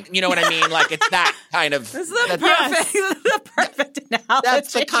bang. You know what I mean? Like it's that kind of. This is the perfect analogy.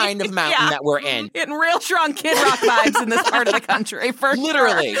 That's the kind of mountain that we're in. Getting real strong Kid Rock vibes in this part of the country, for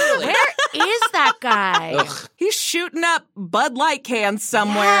Literally. sure. Where is that guy? Ugh. He's shooting up Bud Light cans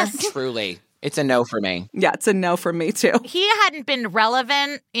somewhere. Yes. Truly. It's a no for me. Yeah, it's a no for me, too. He hadn't been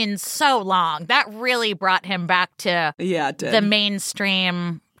relevant in so long. That really brought him back to it did. the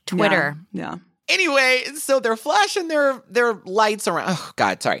mainstream Twitter. Yeah. Anyway, so they're flashing their lights around. Oh,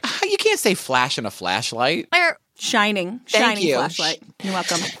 God, sorry. You can't say flashing a flashlight. They're Shining you. flashlight. You're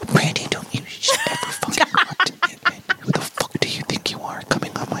welcome. Brandi, don't you just ever fucking correct me. Who the fuck do you think you are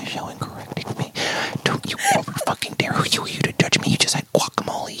coming on my show and correcting me? Don't you ever fucking dare. Who are you to judge me? You just had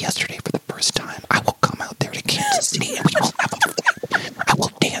guacamole yesterday for the first time. I will come out there to Kansas City and we will have a fight. I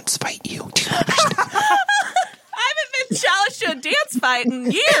will dance fight you. Do you understand? I haven't been challenged to a dance fight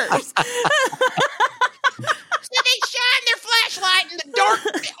in years. So they shine their flashlight in the dark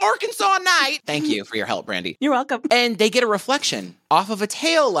Arkansas night. Thank you for your help, Brandi. You're welcome. And they get a reflection off of a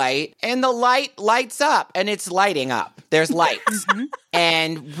tail light, and the light lights up, and it's lighting up. There's lights.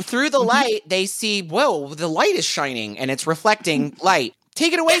 And through the light, they see, whoa, the light is shining, and it's reflecting light.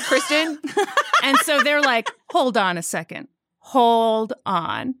 Take it away, Kristin. And so they're like, hold on a second. Hold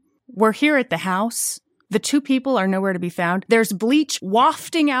on. We're here at the house. The two people are nowhere to be found. There's bleach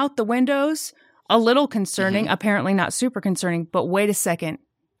wafting out the windows. A little concerning, apparently not super concerning, but wait a second.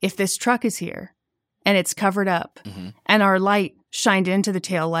 If this truck is here and it's covered up and our light shined into the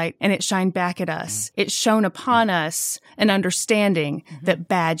tail light and it shined back at us, it shone upon us an understanding that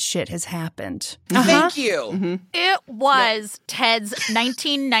bad shit has happened. Thank you. It was Ted's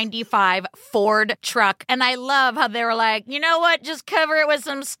 1995 Ford truck. And I love how they were like, you know what? Just cover it with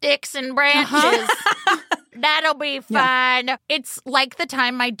some sticks and branches. That'll be fun. Yeah. It's like the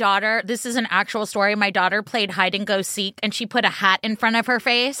time my daughter, this is an actual story, my daughter played hide and go seek and she put a hat in front of her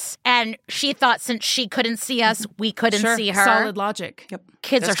face. And she thought since she couldn't see us, we couldn't see her. Solid logic. Yep.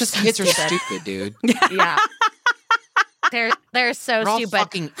 Kids That's are because so kids stupid. are stupid, dude. Yeah. They're so They're all stupid.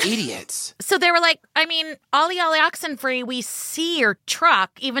 fucking idiots. So they were like, I mean, Ollie Ollie Oxenfree, we see your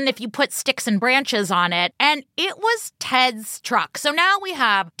truck, even if you put sticks and branches on it. And it was Ted's truck. So now we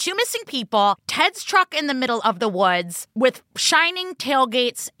have two missing people, Ted's truck in the middle of the woods with shining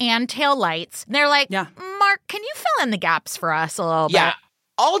tailgates and taillights. They're like, Mark, can you fill in the gaps for us a little bit? Yeah.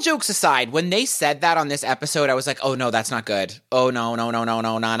 All jokes aside, when they said that on this episode, I was like, oh, no, that's not good. Oh, no,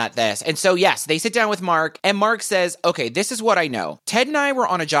 not this. And so, yes, they sit down with Mark, and Mark says, okay, this is what I know. Ted and I were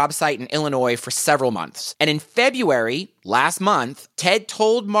on a job site in Illinois for several months. And in February, last month, Ted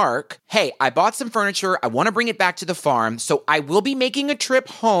told Mark, hey, I bought some furniture. I want to bring it back to the farm, so I will be making a trip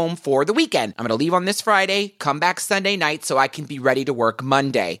home for the weekend. I'm going to leave on this Friday, come back Sunday night so I can be ready to work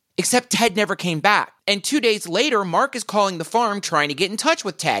Monday. Except Ted never came back. And 2 days later, Mark is calling the farm trying to get in touch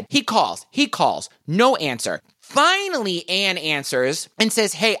with Ted. He calls, no answer. Finally, Ann answers and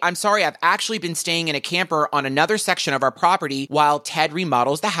says, hey, I'm sorry, I've actually been staying in a camper on another section of our property while Ted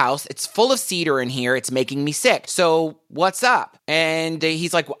remodels the house. It's full of cedar in here. It's making me sick. So what's up? And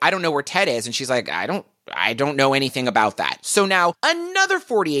he's like, well, I don't know where Ted is. And she's like, I don't know anything about that. So now another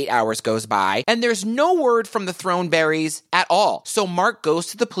 48 hours goes by and there's no word from the Throneberries at all. So Mark goes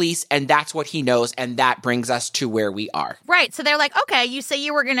to the police and that's what he knows. And that brings us to where we are. Right. So they're like, okay, you say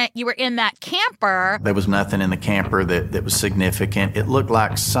you were in that camper. There was nothing in the camper that was significant. It looked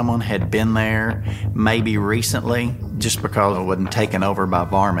like someone had been there maybe recently just because it wasn't taken over by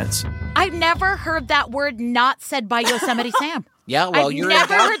varmints. I've never heard that word not said by Yosemite Sam. Yeah, well, you're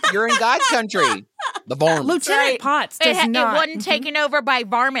in God's country. The varmints. Lieutenant Potts does it not. It wasn't taken over by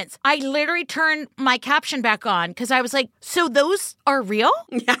varmints. I literally turned my caption back on because I was like, so those are real?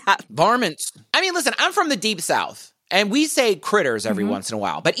 Yeah. Varmints. I mean, listen, I'm from the deep south. And we say critters every once in a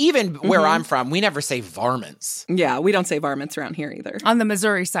while. But even where I'm from, we never say varmints. Yeah, we don't say varmints around here either. On the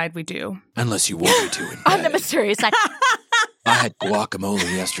Missouri side, we do. Unless you want me to. On the Missouri side. I had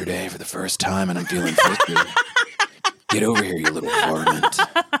guacamole yesterday for the first time, and I'm feeling frisky. Get over here, you little varmint.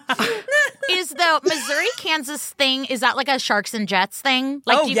 Is the Missouri-Kansas thing, is that like a Sharks and Jets thing?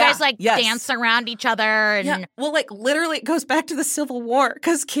 Like, do you guys dance around each other? And... Yeah. Well, like literally it goes back to the Civil War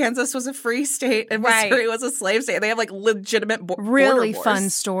because Kansas was a free state and Missouri was a slave state. They have like legitimate really border fun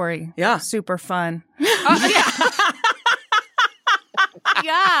wars. story. Yeah. Super fun. Yeah.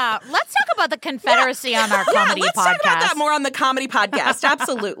 Yeah. Let's talk about the Confederacy on our comedy let's podcast. talk about that more on the comedy podcast.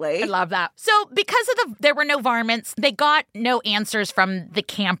 Absolutely. I love that. So because of there were no varmints, they got no answers from the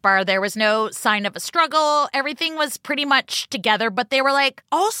camper. There was no sign of a struggle. Everything was pretty much together, but they were like,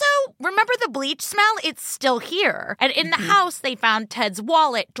 also, remember the bleach smell? It's still here. And in the house, they found Ted's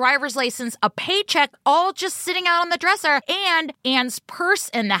wallet, driver's license, a paycheck, all just sitting out on the dresser, and Anne's purse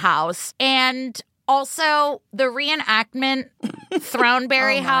in the house. And also the reenactment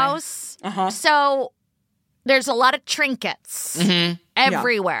Throneberry house. So there's a lot of trinkets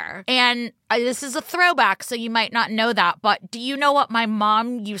everywhere. And this is a throwback, so you might not know that. But do you know what my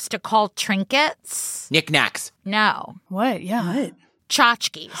mom used to call trinkets? Knickknacks. No. What? Yeah. What?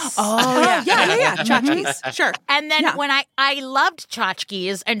 Tchotchkes. Oh, yeah. Tchotchkes. Sure. And then when I loved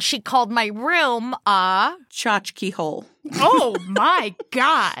tchotchkes, and she called my room a Tchotchke hole. Oh, my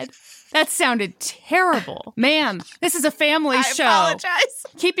God. That sounded terrible. Ma'am, this is a family show. I apologize.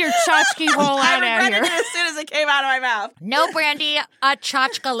 Keep your tchotchke hole out I of regretted here. it as soon as it came out of my mouth. no, Brandi, a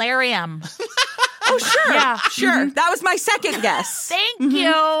tchotchkalarium. Oh, sure. Yeah. Sure. That was my second guess. Thank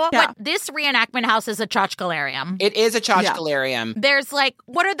you. But this reenactment house is a tchotchkalarium. It is a tchotchkalarium. There's like,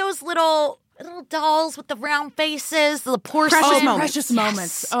 what are those little dolls with the round faces, the porcelain? Precious moments. Precious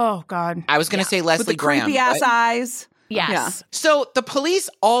moments. Oh, God. I was going to say With Leslie the Graham. creepy ass but- eyes. Yes. Yeah. So the police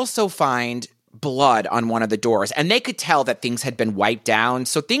also find blood on one of the doors, and they could tell that things had been wiped down,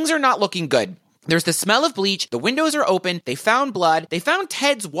 so things are not looking good. There's the smell of bleach, the windows are open, they found blood, they found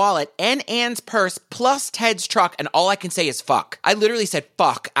Ted's wallet and Anne's purse, plus Ted's truck, and all I can say is fuck. I literally said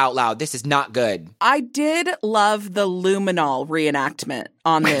fuck out loud. This is not good. I did love the luminol reenactment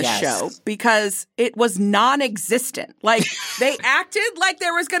on this Yes. show because it was non-existent. Like, they acted like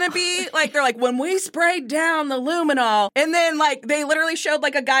there was going to be, like, they're like, when we sprayed down the luminol, and then, like, they literally showed,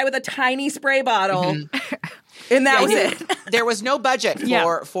 like, a guy with a tiny spray bottle. And that was it. There was no budget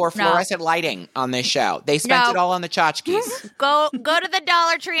for fluorescent lighting on this show. They spent it all on the tchotchkes. Go to the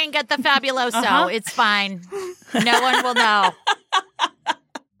Dollar Tree and get the Fabuloso. It's fine. No one will know.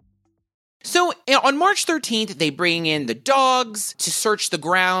 So on March 13th, they bring in the dogs to search the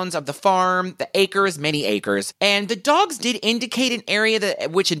grounds of the farm, the acres, many acres. And the dogs did indicate an area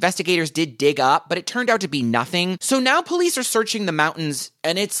which investigators did dig up, but it turned out to be nothing. So now police are searching the mountains,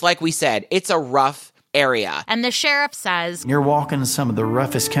 and it's like we said, it's a rough area. And the sheriff says, You're walking in some of the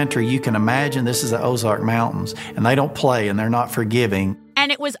roughest country you can imagine. This is the Ozark Mountains, and they don't play, and they're not forgiving.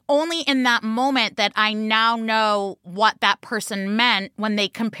 and it was only in that moment that I now know what that person meant when they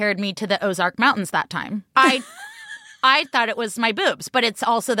compared me to the Ozark Mountains that time. I thought it was my boobs, but it's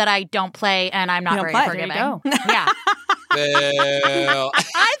also that I don't play and I'm not very forgiving. There you go. Yeah.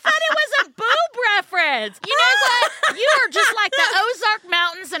 I thought it was a boob reference. You know what? You are just like the Ozark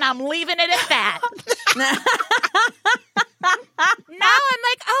Mountains, and I'm leaving it at that. Now I'm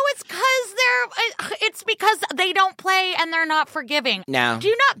like, oh, it's because they don't play and they're not forgiving. No.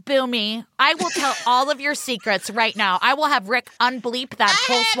 Do not boo me. I will tell all of your secrets right now. I will have Rick unbleep that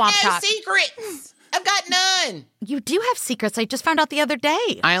whole swamp talk. Secrets. I've got none. You do have secrets. I just found out the other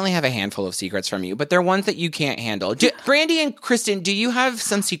day. I only have a handful of secrets from you, but they're ones that you can't handle. Brandi and Kristin, do you have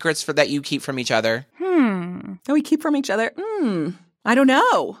some secrets that you keep from each other? That we keep from each other? I don't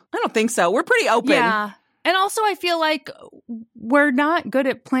know. I don't think so. We're pretty open. Yeah. And also I feel like we're not good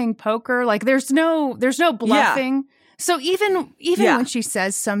at playing poker. Like there's no bluffing. Yeah. So even when she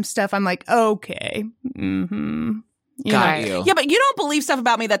says some stuff, I'm like, okay. Mm-hmm. Got you. Yeah, but you don't believe stuff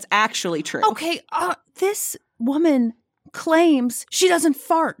about me that's actually true. Okay, this woman claims she doesn't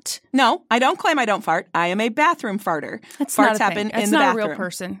fart. No, I don't claim I don't fart. I am a bathroom farter. That's Farts not a happen thing. in the bathroom. It's not a real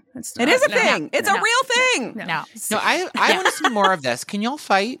person. It is a thing. It's a real thing. No, I want to see more of this. Can y'all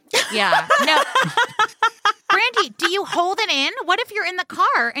fight? Yeah. No. Brandi, do you hold it in? What if you're in the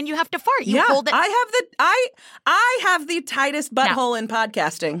car and you have to fart? You hold it. I have the tightest butthole in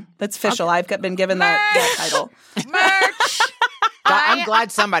podcasting. That's official. Okay. I've been given that title. Merch. I'm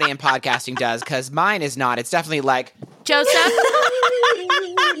glad somebody in podcasting does, because mine is not. It's definitely like Joseph.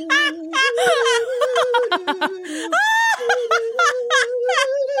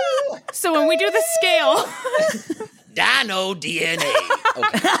 So when we do the scale, Dino DNA.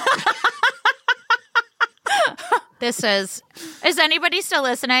 Okay. Is anybody still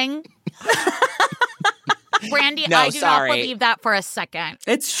listening? Brandi, No, I do sorry. not believe that for a second.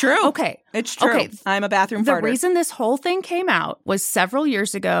 It's true. Okay. It's true. Okay. I'm a bathroom The farter. reason this whole thing came out was several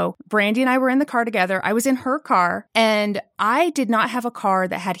years ago. Brandi and I were in the car together. I was in her car, and I did not have a car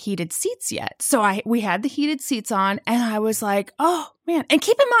that had heated seats yet. So we had the heated seats on, and I was like, oh, man. And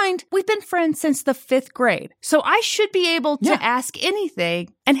keep in mind, we've been friends since the 5th grade. So I should be able to ask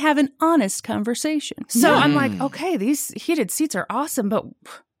anything and have an honest conversation. So I'm like, okay, these heated seats are awesome, but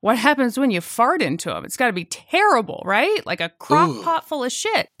what happens when you fart into them? It's got to be terrible, right? Like a crock pot full of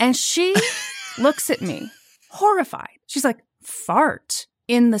shit. And she looks at me, horrified. She's like, fart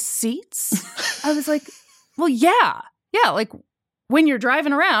in the seats? I was like, well, yeah. Yeah, like when you're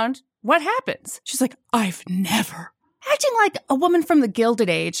driving around, what happens? She's like, I've never. Acting like a woman from the Gilded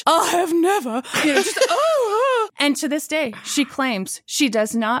Age. I have never. And to this day, she claims she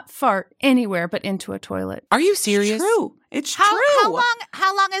does not fart anywhere but into a toilet. Are you serious? True. It's true.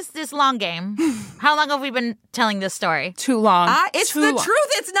 How long is this long game? How long have we been telling this story? Too long. It's the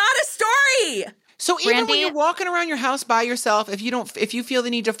truth. It's not a story. So even when Brandi- you're walking around your house by yourself, if you feel the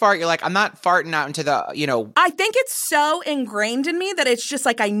need to fart, you're like, I'm not farting out into the, I think it's so ingrained in me that it's just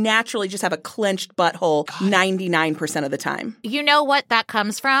like I naturally just have a clenched butthole 99% of the time. You know what that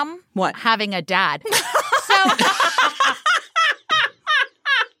comes from? What? Having a dad. So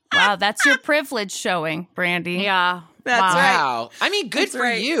Wow, that's your privilege showing, Brandi. yeah. That's right. Wow. I mean, good That's for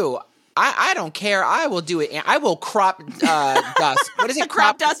right. you. I don't care. I will do it. I will crop dust. What is it?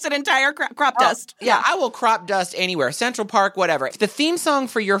 Crop dust an entire crop dust. Yeah, I will crop dust anywhere. Central Park, whatever. The theme song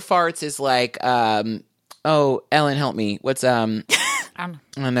for your farts is like, Ellen, help me. What's oh,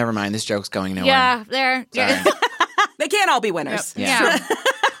 never mind. This joke's going nowhere. Yeah, there. Sorry. They can't all be winners. Yeah.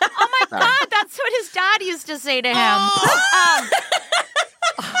 Oh my God, that's what his dad used to say to him.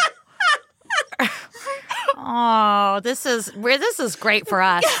 This is great for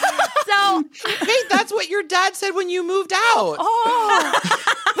us. So, Hey, that's what your dad said when you moved out.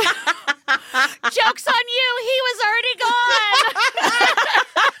 joke's on you. He was already gone.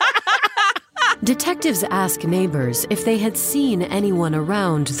 Detectives ask neighbors if they had seen anyone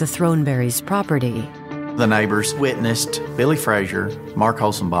around the Throneberry's property. The neighbors witnessed Billy Frazier, Mark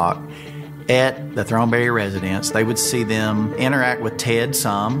Holzenbach, at the Throneberry residence. They would see them interact with Ted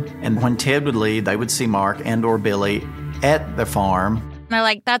some, and when Ted would leave, they would see Mark and or Billy at the farm. They're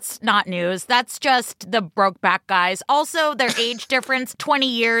like, that's not news. That's just the Brokeback guys. Also, their age difference, 20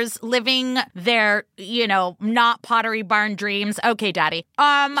 years, living their, not Pottery Barn dreams. Okay, Daddy.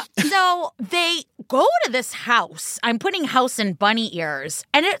 So they go to this house. I'm putting house in bunny ears.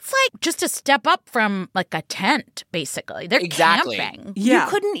 And it's like just a step up from like a tent, basically. They're camping. Yeah. You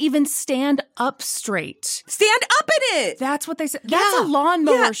couldn't even stand up straight. Stand up in it. That's what they said. That's a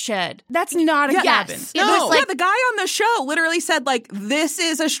lawnmower shed. That's not a cabin. Yes. It was like the guy on the show literally said, like, this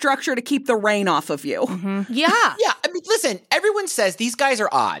is a structure to keep the rain off of you. Yeah. Yeah, I mean, listen, everyone says these guys are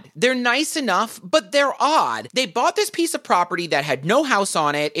odd. They're nice enough, but they're odd. They bought this piece of property that had no house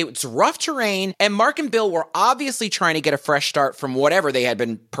on it. It was rough terrain, and Mark and Bill were obviously trying to get a fresh start from whatever they had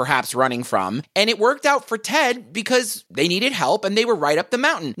been perhaps running from. And it worked out for Ted because they needed help and they were right up the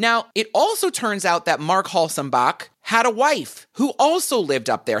mountain. Now, it also turns out that Mark Holzenbach had a wife who also lived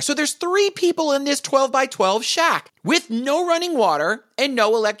up there. So there's 3 people in this 12 by 12 shack with no running water and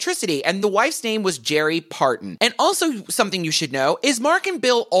no electricity. And the wife's name was Jerry Parton. And also something you should know is Mark and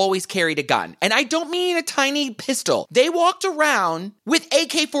Bill always carried a gun. And I don't mean a tiny pistol. They walked around with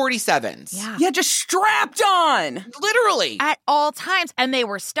AK-47s. Yeah, just strapped on. Literally. At all times. And they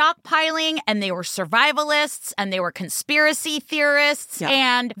were stockpiling, and they were survivalists, and they were conspiracy theorists. Yeah.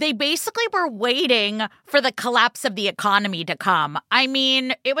 And they basically were waiting for the collapse of the economy to come. I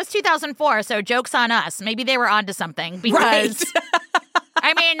mean, it was 2004, so joke's on us. Maybe they were onto something because,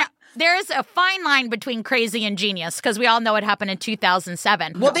 I mean, there's a fine line between crazy and genius because we all know what happened in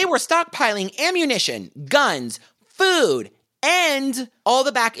 2007. Well, they were stockpiling ammunition, guns, food, and all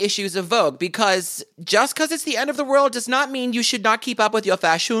the back issues of Vogue, because just because it's the end of the world does not mean you should not keep up with your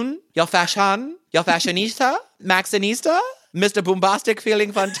fashion, your fashionista, Maxinista, Mr. Boombastic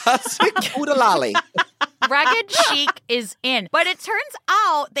feeling fantastic, Oodalali. Rugged chic is in. But it turns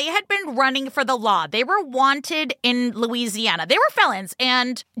out they had been running for the law. They were wanted in Louisiana. They were felons.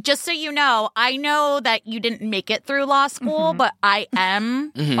 And just so you know, I know that you didn't make it through law school, but I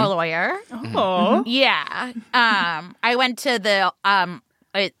am a lawyer. Oh. Yeah. I went to the,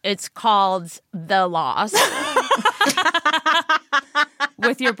 it's called The Laws.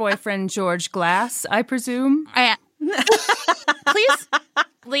 With your boyfriend, George Glass, I presume? Please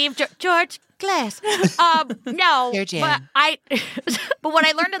leave George Glass. No, Your jam. but what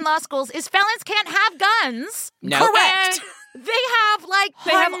I learned in law schools is felons can't have guns. No. Correct. They have like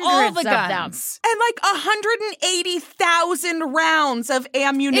They have all the hundreds of them. guns. And like 180,000 rounds of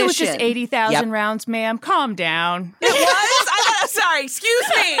ammunition. It was just 80,000 rounds, ma'am. Calm down. It was? Sorry, excuse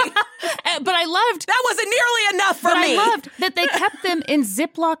me. But I loved That wasn't nearly enough for me. I loved that they kept them in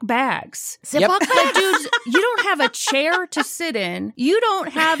Ziploc bags. Ziploc bags? Like, dudes, you don't have a chair to sit in. You don't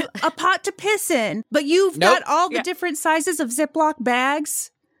have a pot to piss in. But you've got all the different sizes of Ziploc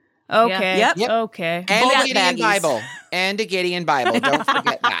bags. Okay. Yep. Okay. And Bullet a Gideon baggies. Bible. And a Gideon Bible. Don't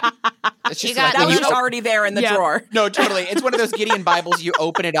forget that. It's just like That when was you just already there in the drawer. No, totally. It's one of those Gideon Bibles. You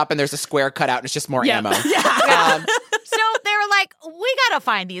open it up and there's a square cut out and it's just more ammo. So they were like, we gotta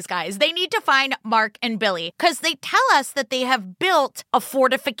find these guys. They need to find Mark and Billy because they tell us that they have built a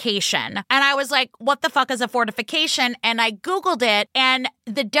fortification. And I was like, what the fuck is a fortification? And I Googled it and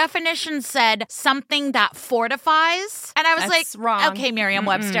the definition said something that fortifies. And I was That's like, wrong. okay,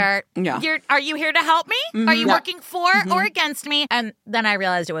 Merriam-Webster, Yeah. are you here to help me? Are you working for or against me? And then I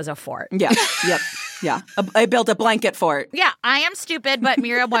realized it was a fort. Yeah. Yep. Yeah. I built a blanket fort. Yeah, I am stupid, but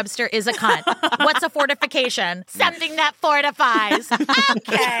Merriam-Webster is a cunt. What's a fortification? Something that fortifies.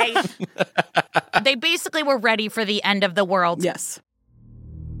 Okay. They basically were ready for the end of the world. Yes.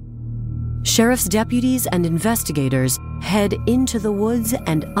 Sheriff's deputies and investigators head into the woods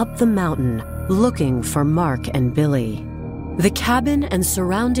and up the mountain, looking for Mark and Billy. The cabin and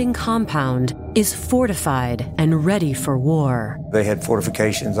surrounding compound is fortified and ready for war. They had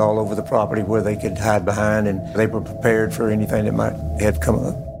fortifications all over the property where they could hide behind, and they were prepared for anything that might have come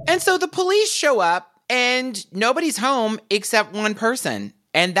up. And so the police show up and nobody's home except one person.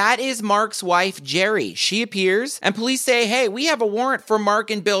 And that is Mark's wife, Jerry. She appears and police say, hey, we have a warrant for Mark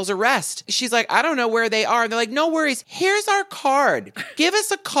and Bill's arrest. She's like, I don't know where they are. And they're like, no worries. Here's our card. Give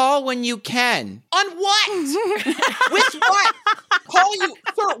us a call when you can. On what? With what? Call you.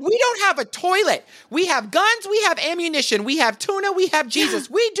 Sir, we don't have a toilet. We have guns. We have ammunition. We have tuna. We have Jesus.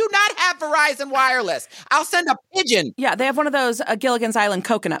 We do not have Verizon Wireless. I'll send a pigeon. Yeah, they have one of those Gilligan's Island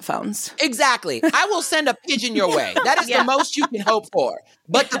coconut phones. Exactly. I will send a pigeon your way. That is the most you can hope for.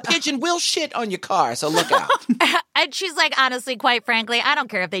 But the pigeon will shit on your car, so look out. And she's like, honestly, quite frankly, I don't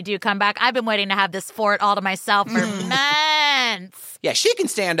care if they do come back. I've been waiting to have this fort all to myself for months. Yeah, she can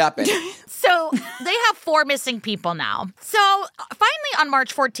stand up and... So they have 4 missing people now. So finally on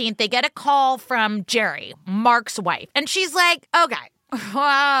March 14th, they get a call from Jerry, Mark's wife. And she's like, okay.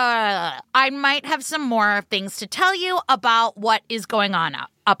 I might have some more things to tell you about what is going on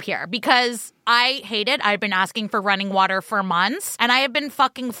up here because I hate it. I've been asking for running water for months and I have been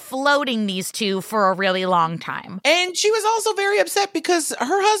fucking floating these two for a really long time. And she was also very upset because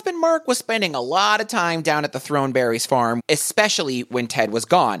her husband Mark was spending a lot of time down at the Throneberries farm, especially when Ted was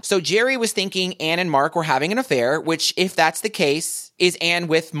gone. So Jerry was thinking Ann and Mark were having an affair, which if that's the case, is Ann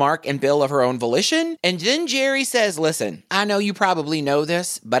with Mark and Bill of her own volition? And then Jerry says, listen, I know you probably know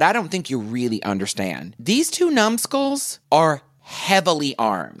this, but I don't think you really understand. These two numbskulls are heavily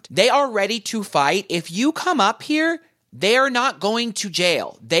armed. They are ready to fight. If you come up here, they are not going to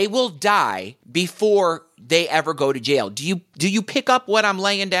jail. They will die before they ever go to jail. Do you pick up what I'm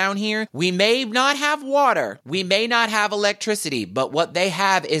laying down here? We may not have water. We may not have electricity, but what they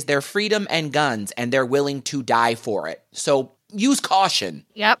have is their freedom and guns, and they're willing to die for it. So use caution.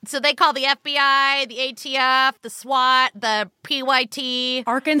 Yep. So they call the FBI, the ATF, the SWAT, the PYT,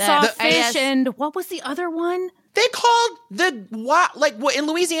 Arkansas the Fish, and what was the other one? They called in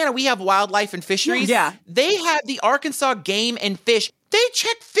Louisiana, we have wildlife and fisheries. Yeah. They have the Arkansas Game and Fish. They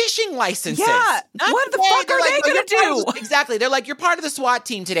check fishing licenses. Yeah. What the fuck are they going to do? Exactly. They're like, you're part of the SWAT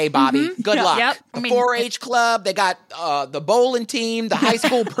team today, Bobby. Good luck. Yep. The 4-H club. They got the bowling team, the high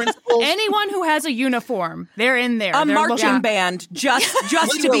school principals. Anyone who has a uniform, they're in there. A They're marching band, just to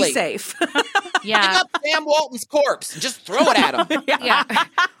be Literally. safe. Yeah. Pick up Sam Walton's corpse and just throw it at him. Yeah.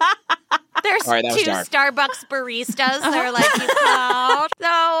 There's Sorry, that was 2 dark. Starbucks baristas. They're like, you know.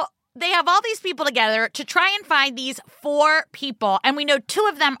 So they have all these people together to try and find these 4 people. And we know 2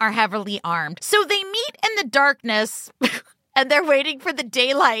 of them are heavily armed. So they meet in the darkness and they're waiting for the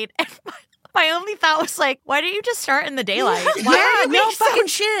daylight. And my only thought was like, why don't you just start in the daylight? Why are you being fucking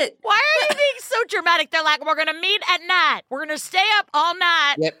shit. Why are you being so dramatic? They're like, we're going to meet at night. We're going to stay up all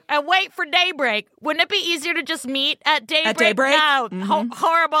night and wait for daybreak. Wouldn't it be easier to just meet at daybreak? At daybreak? No.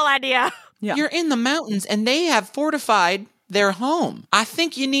 Horrible idea. Yeah. You're in the mountains and they have fortified their home. I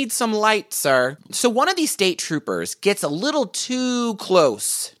think you need some light, sir. So one of these state troopers gets a little too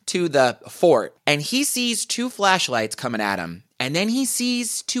close to the fort and he sees 2 flashlights coming at him. And then he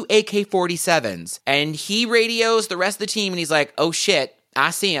sees 2 AK-47s and he radios the rest of the team and he's like, oh shit, I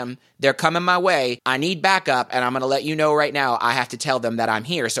see them. They're coming my way. I need backup and I'm going to let you know right now I have to tell them that I'm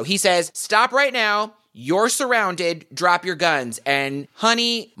here. So he says, stop right now. you're surrounded, drop your guns. And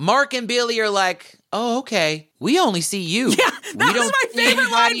honey, Mark and Billy are like, oh, okay. We only see you. Yeah, that was my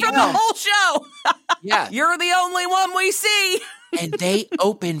favorite line from the whole show. Yeah. You're the only one we see. And they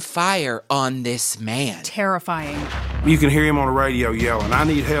open fire on this man. Terrifying. You can hear him on the radio yelling, I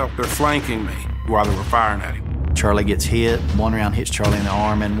need help, they're flanking me, while they were firing at him. Charlie gets hit. One round hits Charlie in the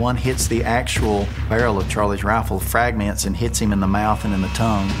arm, and one hits the actual barrel of Charlie's rifle, fragments, and hits him in the mouth and in the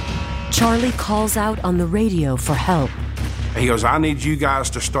tongue. Charlie calls out on the radio for help. He goes, I need you guys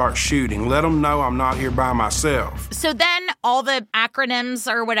to start shooting. Let them know I'm not here by myself. So then all the acronyms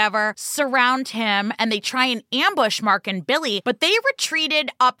or whatever surround him and they try and ambush Mark and Billy, but they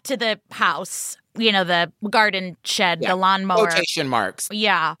retreated up to the house. You know, the garden shed, the lawnmower. Quotation marks.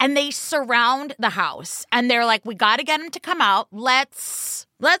 Yeah. And they surround the house. And they're like, we got to get him to come out. Let's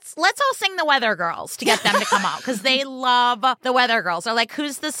all sing the Weather Girls to get them to come out. Because they love the Weather Girls. They're like,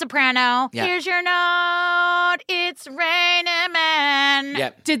 who's the soprano? Yeah. Here's your note. It's raining men.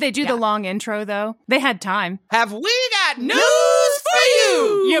 Yep. Did they do the long intro, though? They had time. Have we got news for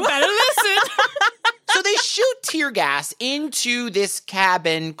you? You better listen. So they shoot tear gas into this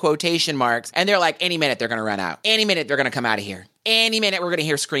cabin, quotation marks, and they're like, any minute they're going to run out. Any minute they're going to come out of here. Any minute we're going to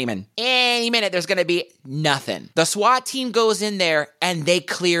hear screaming. Any minute there's going to be nothing. The SWAT team goes in there and they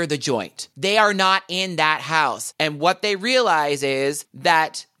clear the joint. They are not in that house. And what they realize is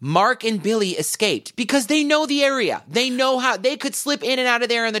that Mark and Billy escaped because they know the area. They know how they could slip in and out of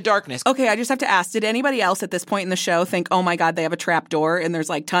there in the darkness. Okay, I just have to ask, did anybody else at this point in the show think, oh my God, they have a trap door and there's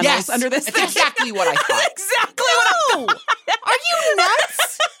like tunnels under this That's thing? exactly what I thought. That's exactly what I thought. Are you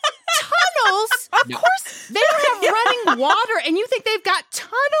nuts? Tunnels? Of course. They don't have running water, and you think they've got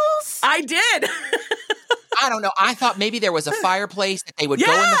tunnels? I did. I don't know. I thought maybe there was a fireplace that they would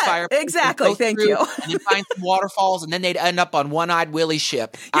go in the fireplace. Exactly. Go Thank through you. And then find some waterfalls, and then they'd end up on One-Eyed Willie's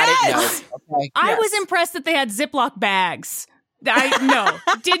ship. Yes! I didn't know. Okay. I was impressed that they had Ziploc bags.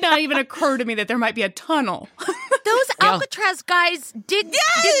 Did not even occur to me that there might be a tunnel. Those Alcatraz guys dig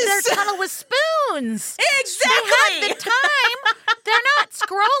their tunnel with spoons. Exactly. They had the time. They're not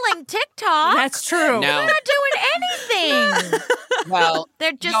scrolling TikTok. That's true. No. They're not doing anything. Well,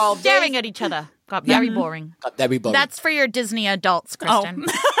 They're just staring at each other. Got very boring. That'd be boring. That's for your Disney adults, Kristin.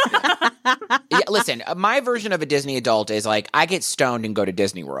 Yeah, listen, my version of a Disney adult is like I get stoned and go to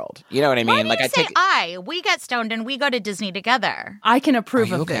Disney World. You know what I mean? Why do you say we get stoned and we go to Disney together? I can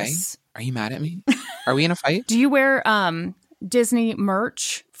approve Are you of okay? this. Are you mad at me? Are we in a fight? Do you wear Disney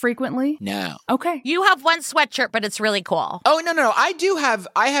merch frequently? No. Okay. You have one sweatshirt, but it's really cool. Oh, no.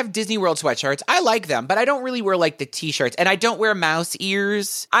 I have Disney World sweatshirts. I like them, but I don't really wear like the t-shirts, and I don't wear mouse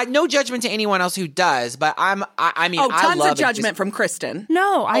ears. No judgment to anyone else who does, but I mean, I love of judgment from Kristin.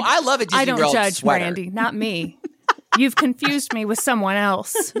 No, I love a Disney I don't World judge, sweater. Brandi, not me. You've confused me with someone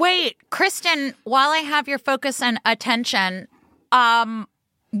else. Wait, Kristin, while I have your focus and attention,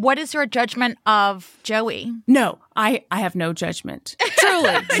 what is your judgment of Joey? No, I have no judgment.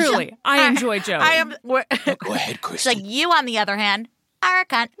 Truly. I enjoy Joey. Go ahead, Kristin. It's like you, on the other hand, are a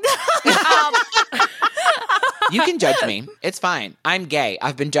cunt. You can judge me. It's fine. I'm gay.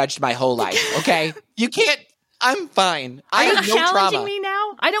 I've been judged my whole life, okay? You can't. I'm fine. I have no challenging trauma. me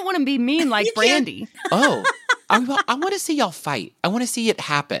now? I don't want to be mean like Brandi. Oh, I want to see y'all fight. I want to see it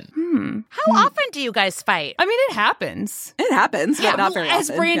happen. How often do you guys fight? I mean, it happens. It happens, but not very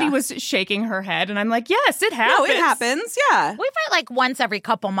As often. Brandi was shaking her head, and I'm like, yes, it happens. No, it happens, yeah. We fight like once every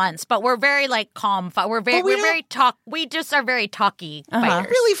couple months, but we're very like calm. We just are very talky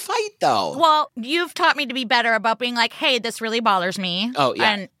fighters. Really fight though. Well, you've taught me to be better about being like, hey, this really bothers me. Oh,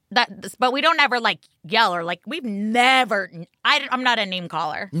 yeah. And but we don't ever like yell or like we've never. I'm not a name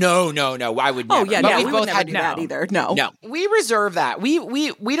caller. No. I would never. Oh, yeah, But no, we we both would never had do that either. No. We reserve that.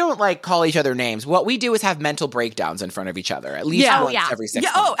 We don't like call each other names. What we do is have mental breakdowns in front of each other at least once every 6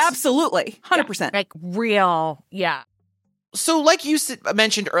 months. Oh, absolutely. 100%. Like real, yeah. So like you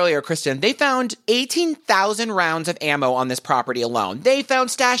mentioned earlier, Kristin, they found 18,000 rounds of ammo on this property alone. They found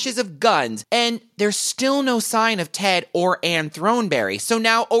stashes of guns, and there's still no sign of Ted or Ann Throneberry. So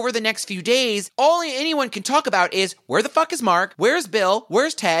now over the next few days, all anyone can talk about is where the fuck is Mark? Where's Bill?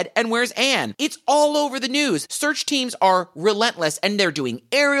 Where's Ted? And where's Ann? It's all over the news. Search teams are relentless, and they're doing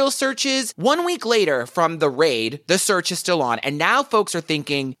aerial searches. 1 week later from the raid, the search is still on, and now folks are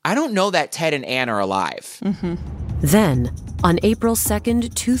thinking, I don't know that Ted and Ann are alive. Mm-hmm. Then, on April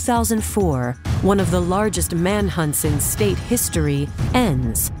 2nd, 2004, one of the largest manhunts in state history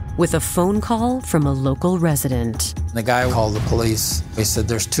ends with a phone call from a local resident. The guy called the police. He said,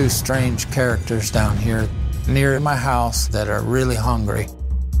 there's two strange characters down here near my house that are really hungry.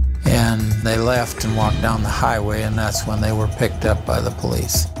 And they left and walked down the highway, and that's when they were picked up by the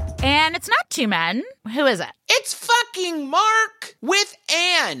police. And it's not two men. Who is it? It's fucking Mark with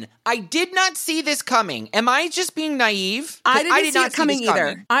Anne. I did not see this coming. Am I just being naive? I didn't did see not it coming this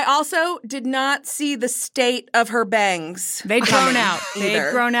either. I also did not see the state of her bangs. They'd grown out.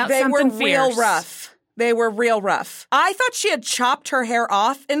 They'd grown out something fierce. They were real rough. They were real rough. I thought she had chopped her hair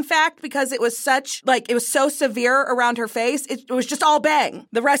off, in fact, because it was so severe around her face. It was just all bang.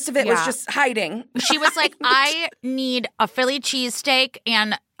 The rest of it was just hiding. She was like, I need a Philly cheesesteak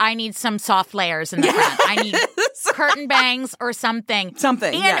and I need some soft layers in the front. I need curtain bangs or something.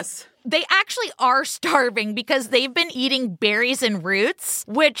 Something, and yes. They actually are starving because they've been eating berries and roots,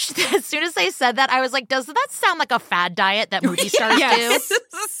 which as soon as they said that, I was like, does that sound like a fad diet that movie stars do?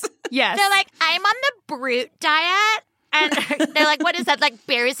 Yes. They're like, I'm on the brute diet. And they're like, what is that? Like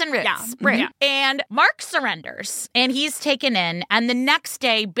berries and roots. Yeah. Brute. Yeah. And Mark surrenders and he's taken in. And the next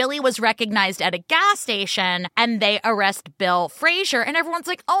day, Billy was recognized at a gas station and they arrest Bill Frazier. And everyone's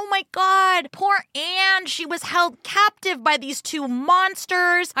like, oh my God, poor Anne. She was held captive by these two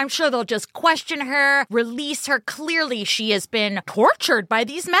monsters. I'm sure they'll just question her, release her. Clearly, she has been tortured by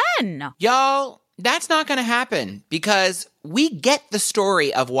these men. Y'all, that's not going to happen because we get the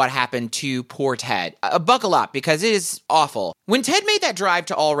story of what happened to poor Ted. Buckle up because it is awful. When Ted made that drive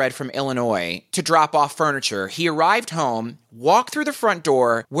to Allred from Illinois to drop off furniture, he arrived home, walked through the front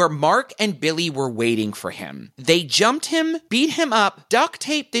door where Mark and Billy were waiting for him. They jumped him, beat him up, duct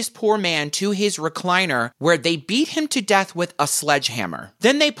taped this poor man to his recliner where they beat him to death with a sledgehammer.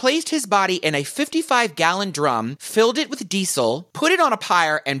 Then they placed his body in a 55-gallon drum, filled it with diesel, put it on a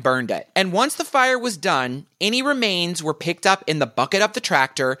pyre, and burned it. And once the fire was done, any remains were picked up in the bucket of the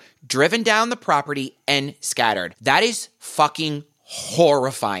tractor, driven down the property, and scattered. That is fucking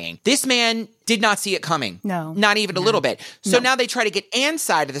horrifying. This man did not see it coming. No. Not even a little bit. So now they try to get Anne's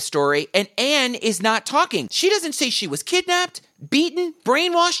side of the story, and Anne is not talking. She doesn't say she was kidnapped, beaten,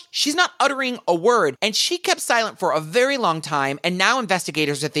 brainwashed. She's not uttering a word. And she kept silent for a very long time. And now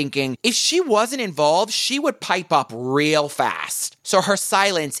investigators are thinking if she wasn't involved, she would pipe up real fast. So her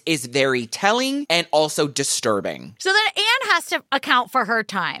silence is very telling and also disturbing. So then Anne has to account for her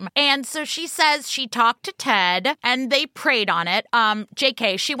time. And so she says she talked to Ted and they preyed on it.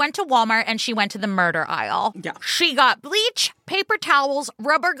 JK, she went to Walmart and she went to the murder aisle. Yeah. She got bleach, paper towels,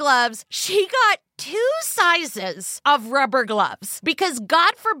 rubber gloves. She got 2 sizes of rubber gloves because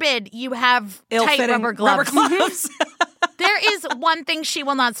God forbid you have tight rubber gloves. There is one thing she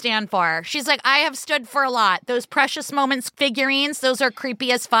will not stand for. She's like, I have stood for a lot. Those Precious Moments figurines, those are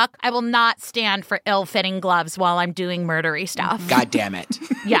creepy as fuck. I will not stand for ill-fitting gloves while I'm doing murdery stuff. God damn it.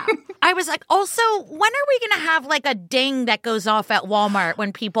 Yeah. I was like, also, when are we going to have like a ding that goes off at Walmart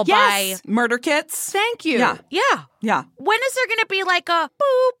when people buy murder kits? Thank you. Yeah. Yeah. When is there going to be like a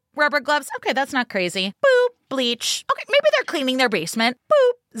boop, rubber gloves? Okay, that's not crazy. Boop, bleach. Okay, maybe they're cleaning their basement.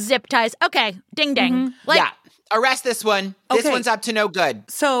 Boop, zip ties. Okay, ding ding. Yeah. Arrest this one. This one's up to no good.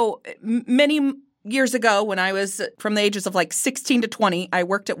 So many years ago when I was from the ages of like 16 to 20, I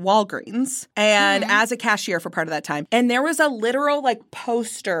worked at Walgreens and as a cashier for part of that time. And there was a literal like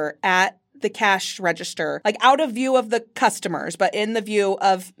poster at the cash register, like out of view of the customers, but in the view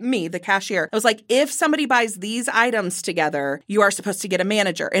of me, the cashier. It was like, if somebody buys these items together, you are supposed to get a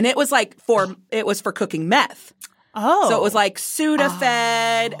manager. And it was like for cooking meth. Oh. So it was like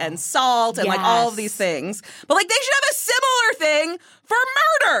Sudafed and salt and like all of these things. But like they should have a similar thing for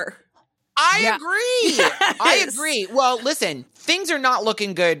murder. I agree. I agree. Well, listen, things are not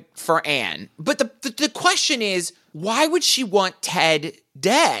looking good for Anne. But the question is, why would she want Ted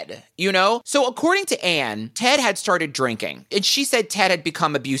dead, you know? So according to Anne, Ted had started drinking, and she said Ted had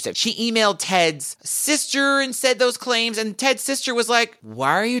become abusive. She emailed Ted's sister and said those claims, and Ted's sister was like,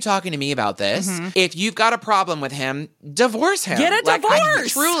 why are you talking to me about this? If you've got a problem with him, divorce him. Get a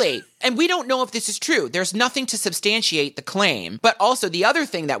divorce! Truly. And we don't know if this is true. There's nothing to substantiate the claim. But also the other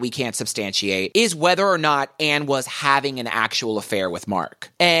thing that we can't substantiate is whether or not Anne was having an actual affair with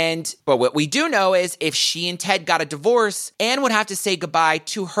Mark. But what we do know is if she and Ted got a divorce, Anne would have to say goodbye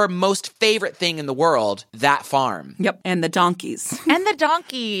to her most favorite thing in the world, that farm. Yep. And the donkeys. And the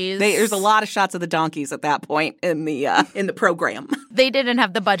donkeys. There's a lot of shots of the donkeys at that point in the program. They didn't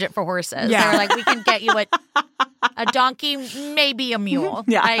have the budget for horses. Yeah. They were like, we can get you a donkey, maybe a mule.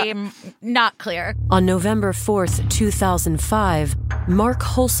 Yeah. I am not clear. On November 4th, 2005, Mark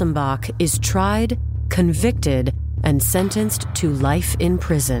Holzenbach is tried, convicted, and sentenced to life in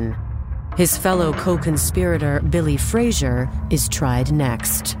prison. His fellow co-conspirator, Billy Frazier, is tried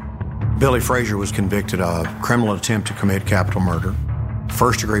next. Billy Frazier was convicted of criminal attempt to commit capital murder,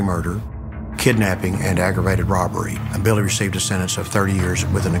 first-degree murder, kidnapping, and aggravated robbery. And Billy received a sentence of 30 years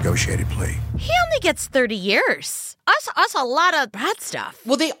with a negotiated plea. He only gets 30 years. us a lot of bad stuff.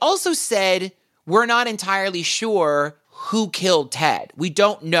 Well, they also said, we're not entirely sure who killed Ted. We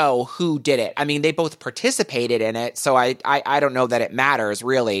don't know who did it. I mean, they both participated in it, so I don't know that it matters,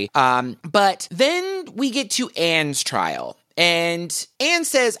 really. But then we get to Anne's trial. And Anne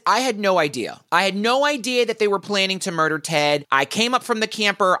says, I had no idea. I had no idea that they were planning to murder Ted. I came up from the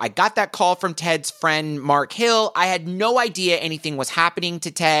camper. I got that call from Ted's friend, Mark Hill. I had no idea anything was happening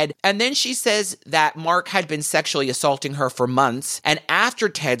to Ted. And then she says that Mark had been sexually assaulting her for months. And after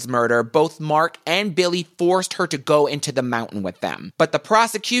Ted's murder, both Mark and Billy forced her to go into the mountain with them. But the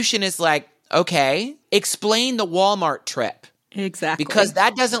prosecution is like, okay, explain the Walmart trip. Exactly. Because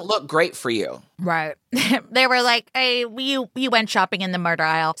that doesn't look great for you. Right. They were like, hey, we went shopping in the murder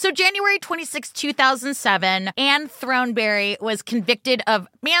aisle. So January 26, 2007, Anne Throneberry was convicted of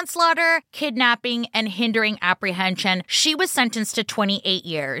manslaughter, kidnapping, and hindering apprehension. She was sentenced to 28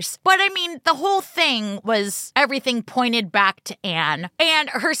 years. But I mean, the whole thing was everything pointed back to Anne. And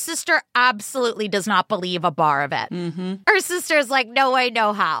her sister absolutely does not believe a bar of it. Mm-hmm. Her sister is like, no way,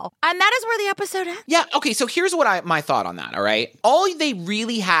 no how. And that is where the episode ends. Yeah, okay, so here's what my thought on that, all right? All they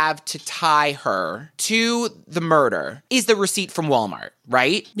really have to tie her to the murder is the receipt from Walmart,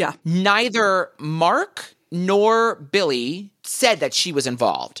 right? Yeah. Neither Mark nor Billy said that she was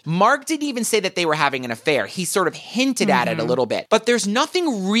involved. Mark didn't even say that they were having an affair. He sort of hinted at it a little bit. But there's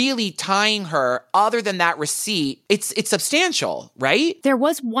nothing really tying her other than that receipt. It's substantial, right? There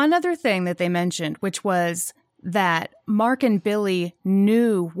was one other thing that they mentioned, which was that Mark and Billy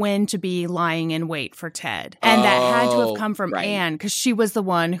knew when to be lying in wait for Ted. And that had to have come from Anne, because she was the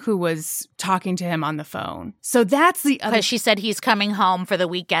one who was talking to him on the phone. So that's the other... Because she said he's coming home for the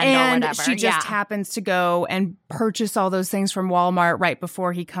weekend or whatever. And she just happens to go and purchase all those things from Walmart right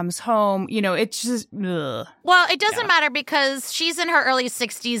before he comes home. You know, it's just... Ugh. Well, it doesn't matter because she's in her early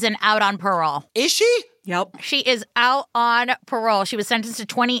 60s and out on parole. Is she? Yep. She is out on parole. She was sentenced to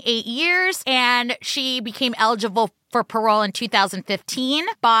 28 years and she became eligible for parole in 2015,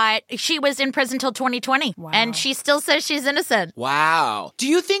 but she was in prison till 2020. Wow. And she still says she's innocent. Wow. Do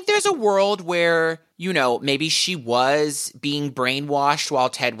you think there's a world where, you know, maybe she was being brainwashed while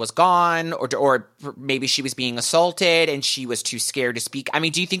Ted was gone, or maybe she was being assaulted and she was too scared to speak? I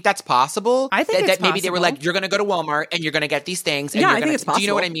mean, do you think that's possible? I think that maybe they were like, you're going to go to Walmart and you're going to get these things. And yeah, you're I think it's possible. Do you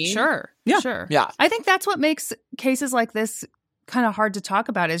know what I mean? Sure. Yeah. Sure. Yeah. I think that's what makes cases like this kind of hard to talk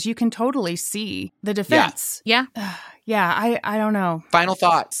about, is you can totally see the defense. Yeah. Yeah, I don't know. Final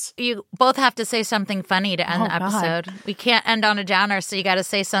thoughts. You both have to say something funny to end the episode. God. We can't end on a downer, so you got to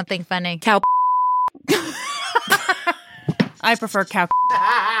say something funny. Cow. I prefer cow.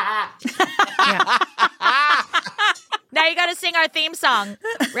 Yeah. Now you got to sing our theme song.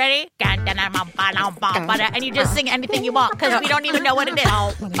 Ready? And you just sing anything you want because we don't even know what it is.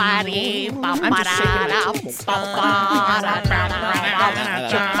 I'm just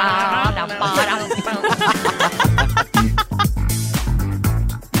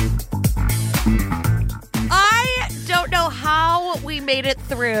I don't know how we made it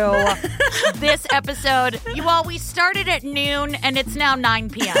through this episode. You all, we started at noon and it's now 9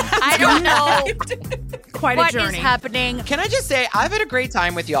 p.m. I don't know. Quite what a journey. is happening. Can I just say, I've had a great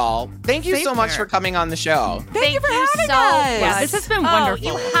time with y'all. Thank you so much for coming on the show. Thank you for having us. Yeah, this has been wonderful.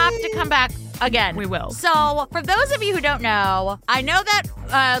 You have to come back again. We will. So, for those of you who don't know, I know that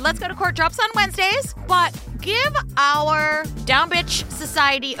Let's Go to Court drops on Wednesdays, but give our Down Bitch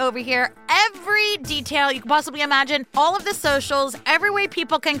Society over here every detail you can possibly imagine, all of the socials, every way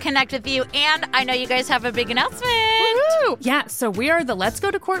people can connect with you, and I know you guys have a big announcement. Woo-hoo! Yeah, so we are the Let's Go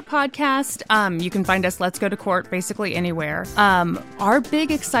to Court podcast. You can find us Let's Go to Court basically anywhere. Our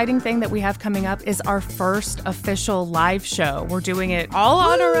big exciting thing that we have coming up is our first official live show. We're doing it all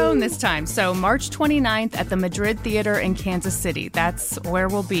on our own this time. So March 29th at the Madrid Theater in Kansas City. That's where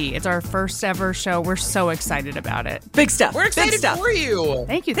we'll be. It's our first ever show. We're so excited about it. Big stuff. We're excited for you.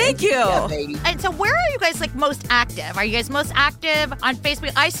 Thank you. Thank you. Yeah, baby. And so where are you guys like most active? Are you guys most active on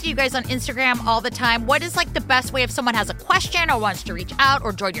Facebook? I see you guys on Instagram all the time. What is like the best way if someone has a question or wants to reach out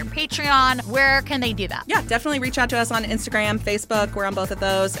or join your Patreon? Where can they do that? Yeah, definitely reach out to us on Instagram, Facebook. We're on both of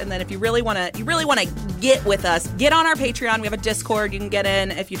those. And then if you really want to get with us, get on our Patreon. We have a Discord you can get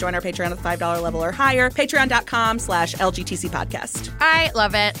in if you join our Patreon at the $5 level or higher. Patreon.com/LGTC podcast. I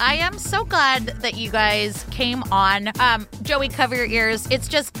love it. I am so glad that you guys came on. Joey, cover your ears. It's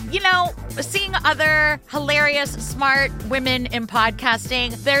just, seeing other hilarious, smart women in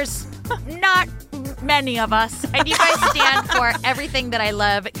podcasting, there's not many of us. And you guys stand for everything that I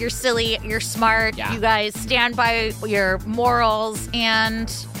love. You're silly. You're smart. Yeah. You guys stand by your morals.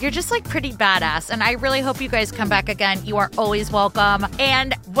 And you're just like pretty badass. And I really hope you guys come back again. You are always welcome.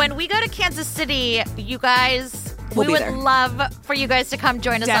 And when we go to Kansas City, you guys We'll we be would there. love for you guys to come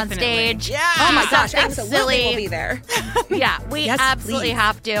join us on Definitely. stage. Yeah. Oh my gosh, Something absolutely silly. we'll be there. Yeah, we Yes, absolutely please.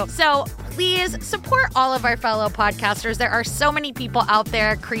 have to. So please support all of our fellow podcasters. There are so many people out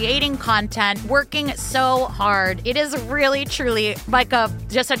there creating content, working so hard. It is really, truly like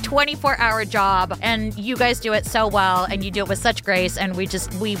just a 24-hour job, and you guys do it so well, and you do it with such grace, and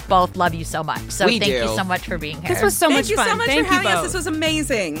we both love you so much. So We thank do. you so much for being here. This was so Thank much you fun. so much Thank for having you us. both. This was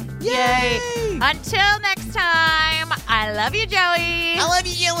amazing. Yay! Until next time, I love you, Joey. I love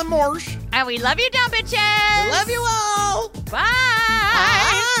you, Yellen Morsh. And we love you, dumb bitches. Love you all.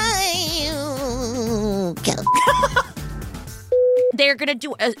 Bye. They're going to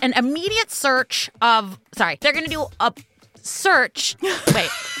do an immediate search of... Sorry. They're going to do a search... Wait.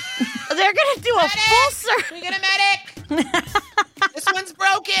 They're going to do a full search... We got a medic. This one's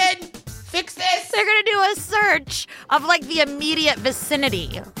broken. Fix this. They're going to do a search of, like, the immediate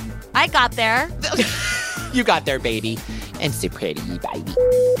vicinity. I got there. You got there, baby. And so pretty, baby.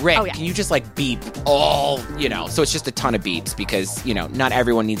 Rick, Oh, yeah. can you just like beep all, so it's just a ton of beeps because, not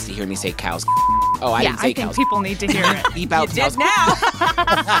everyone needs to hear me say cows. Oh, I didn't say I think cows. people need to hear it. Beep out You cows. did now.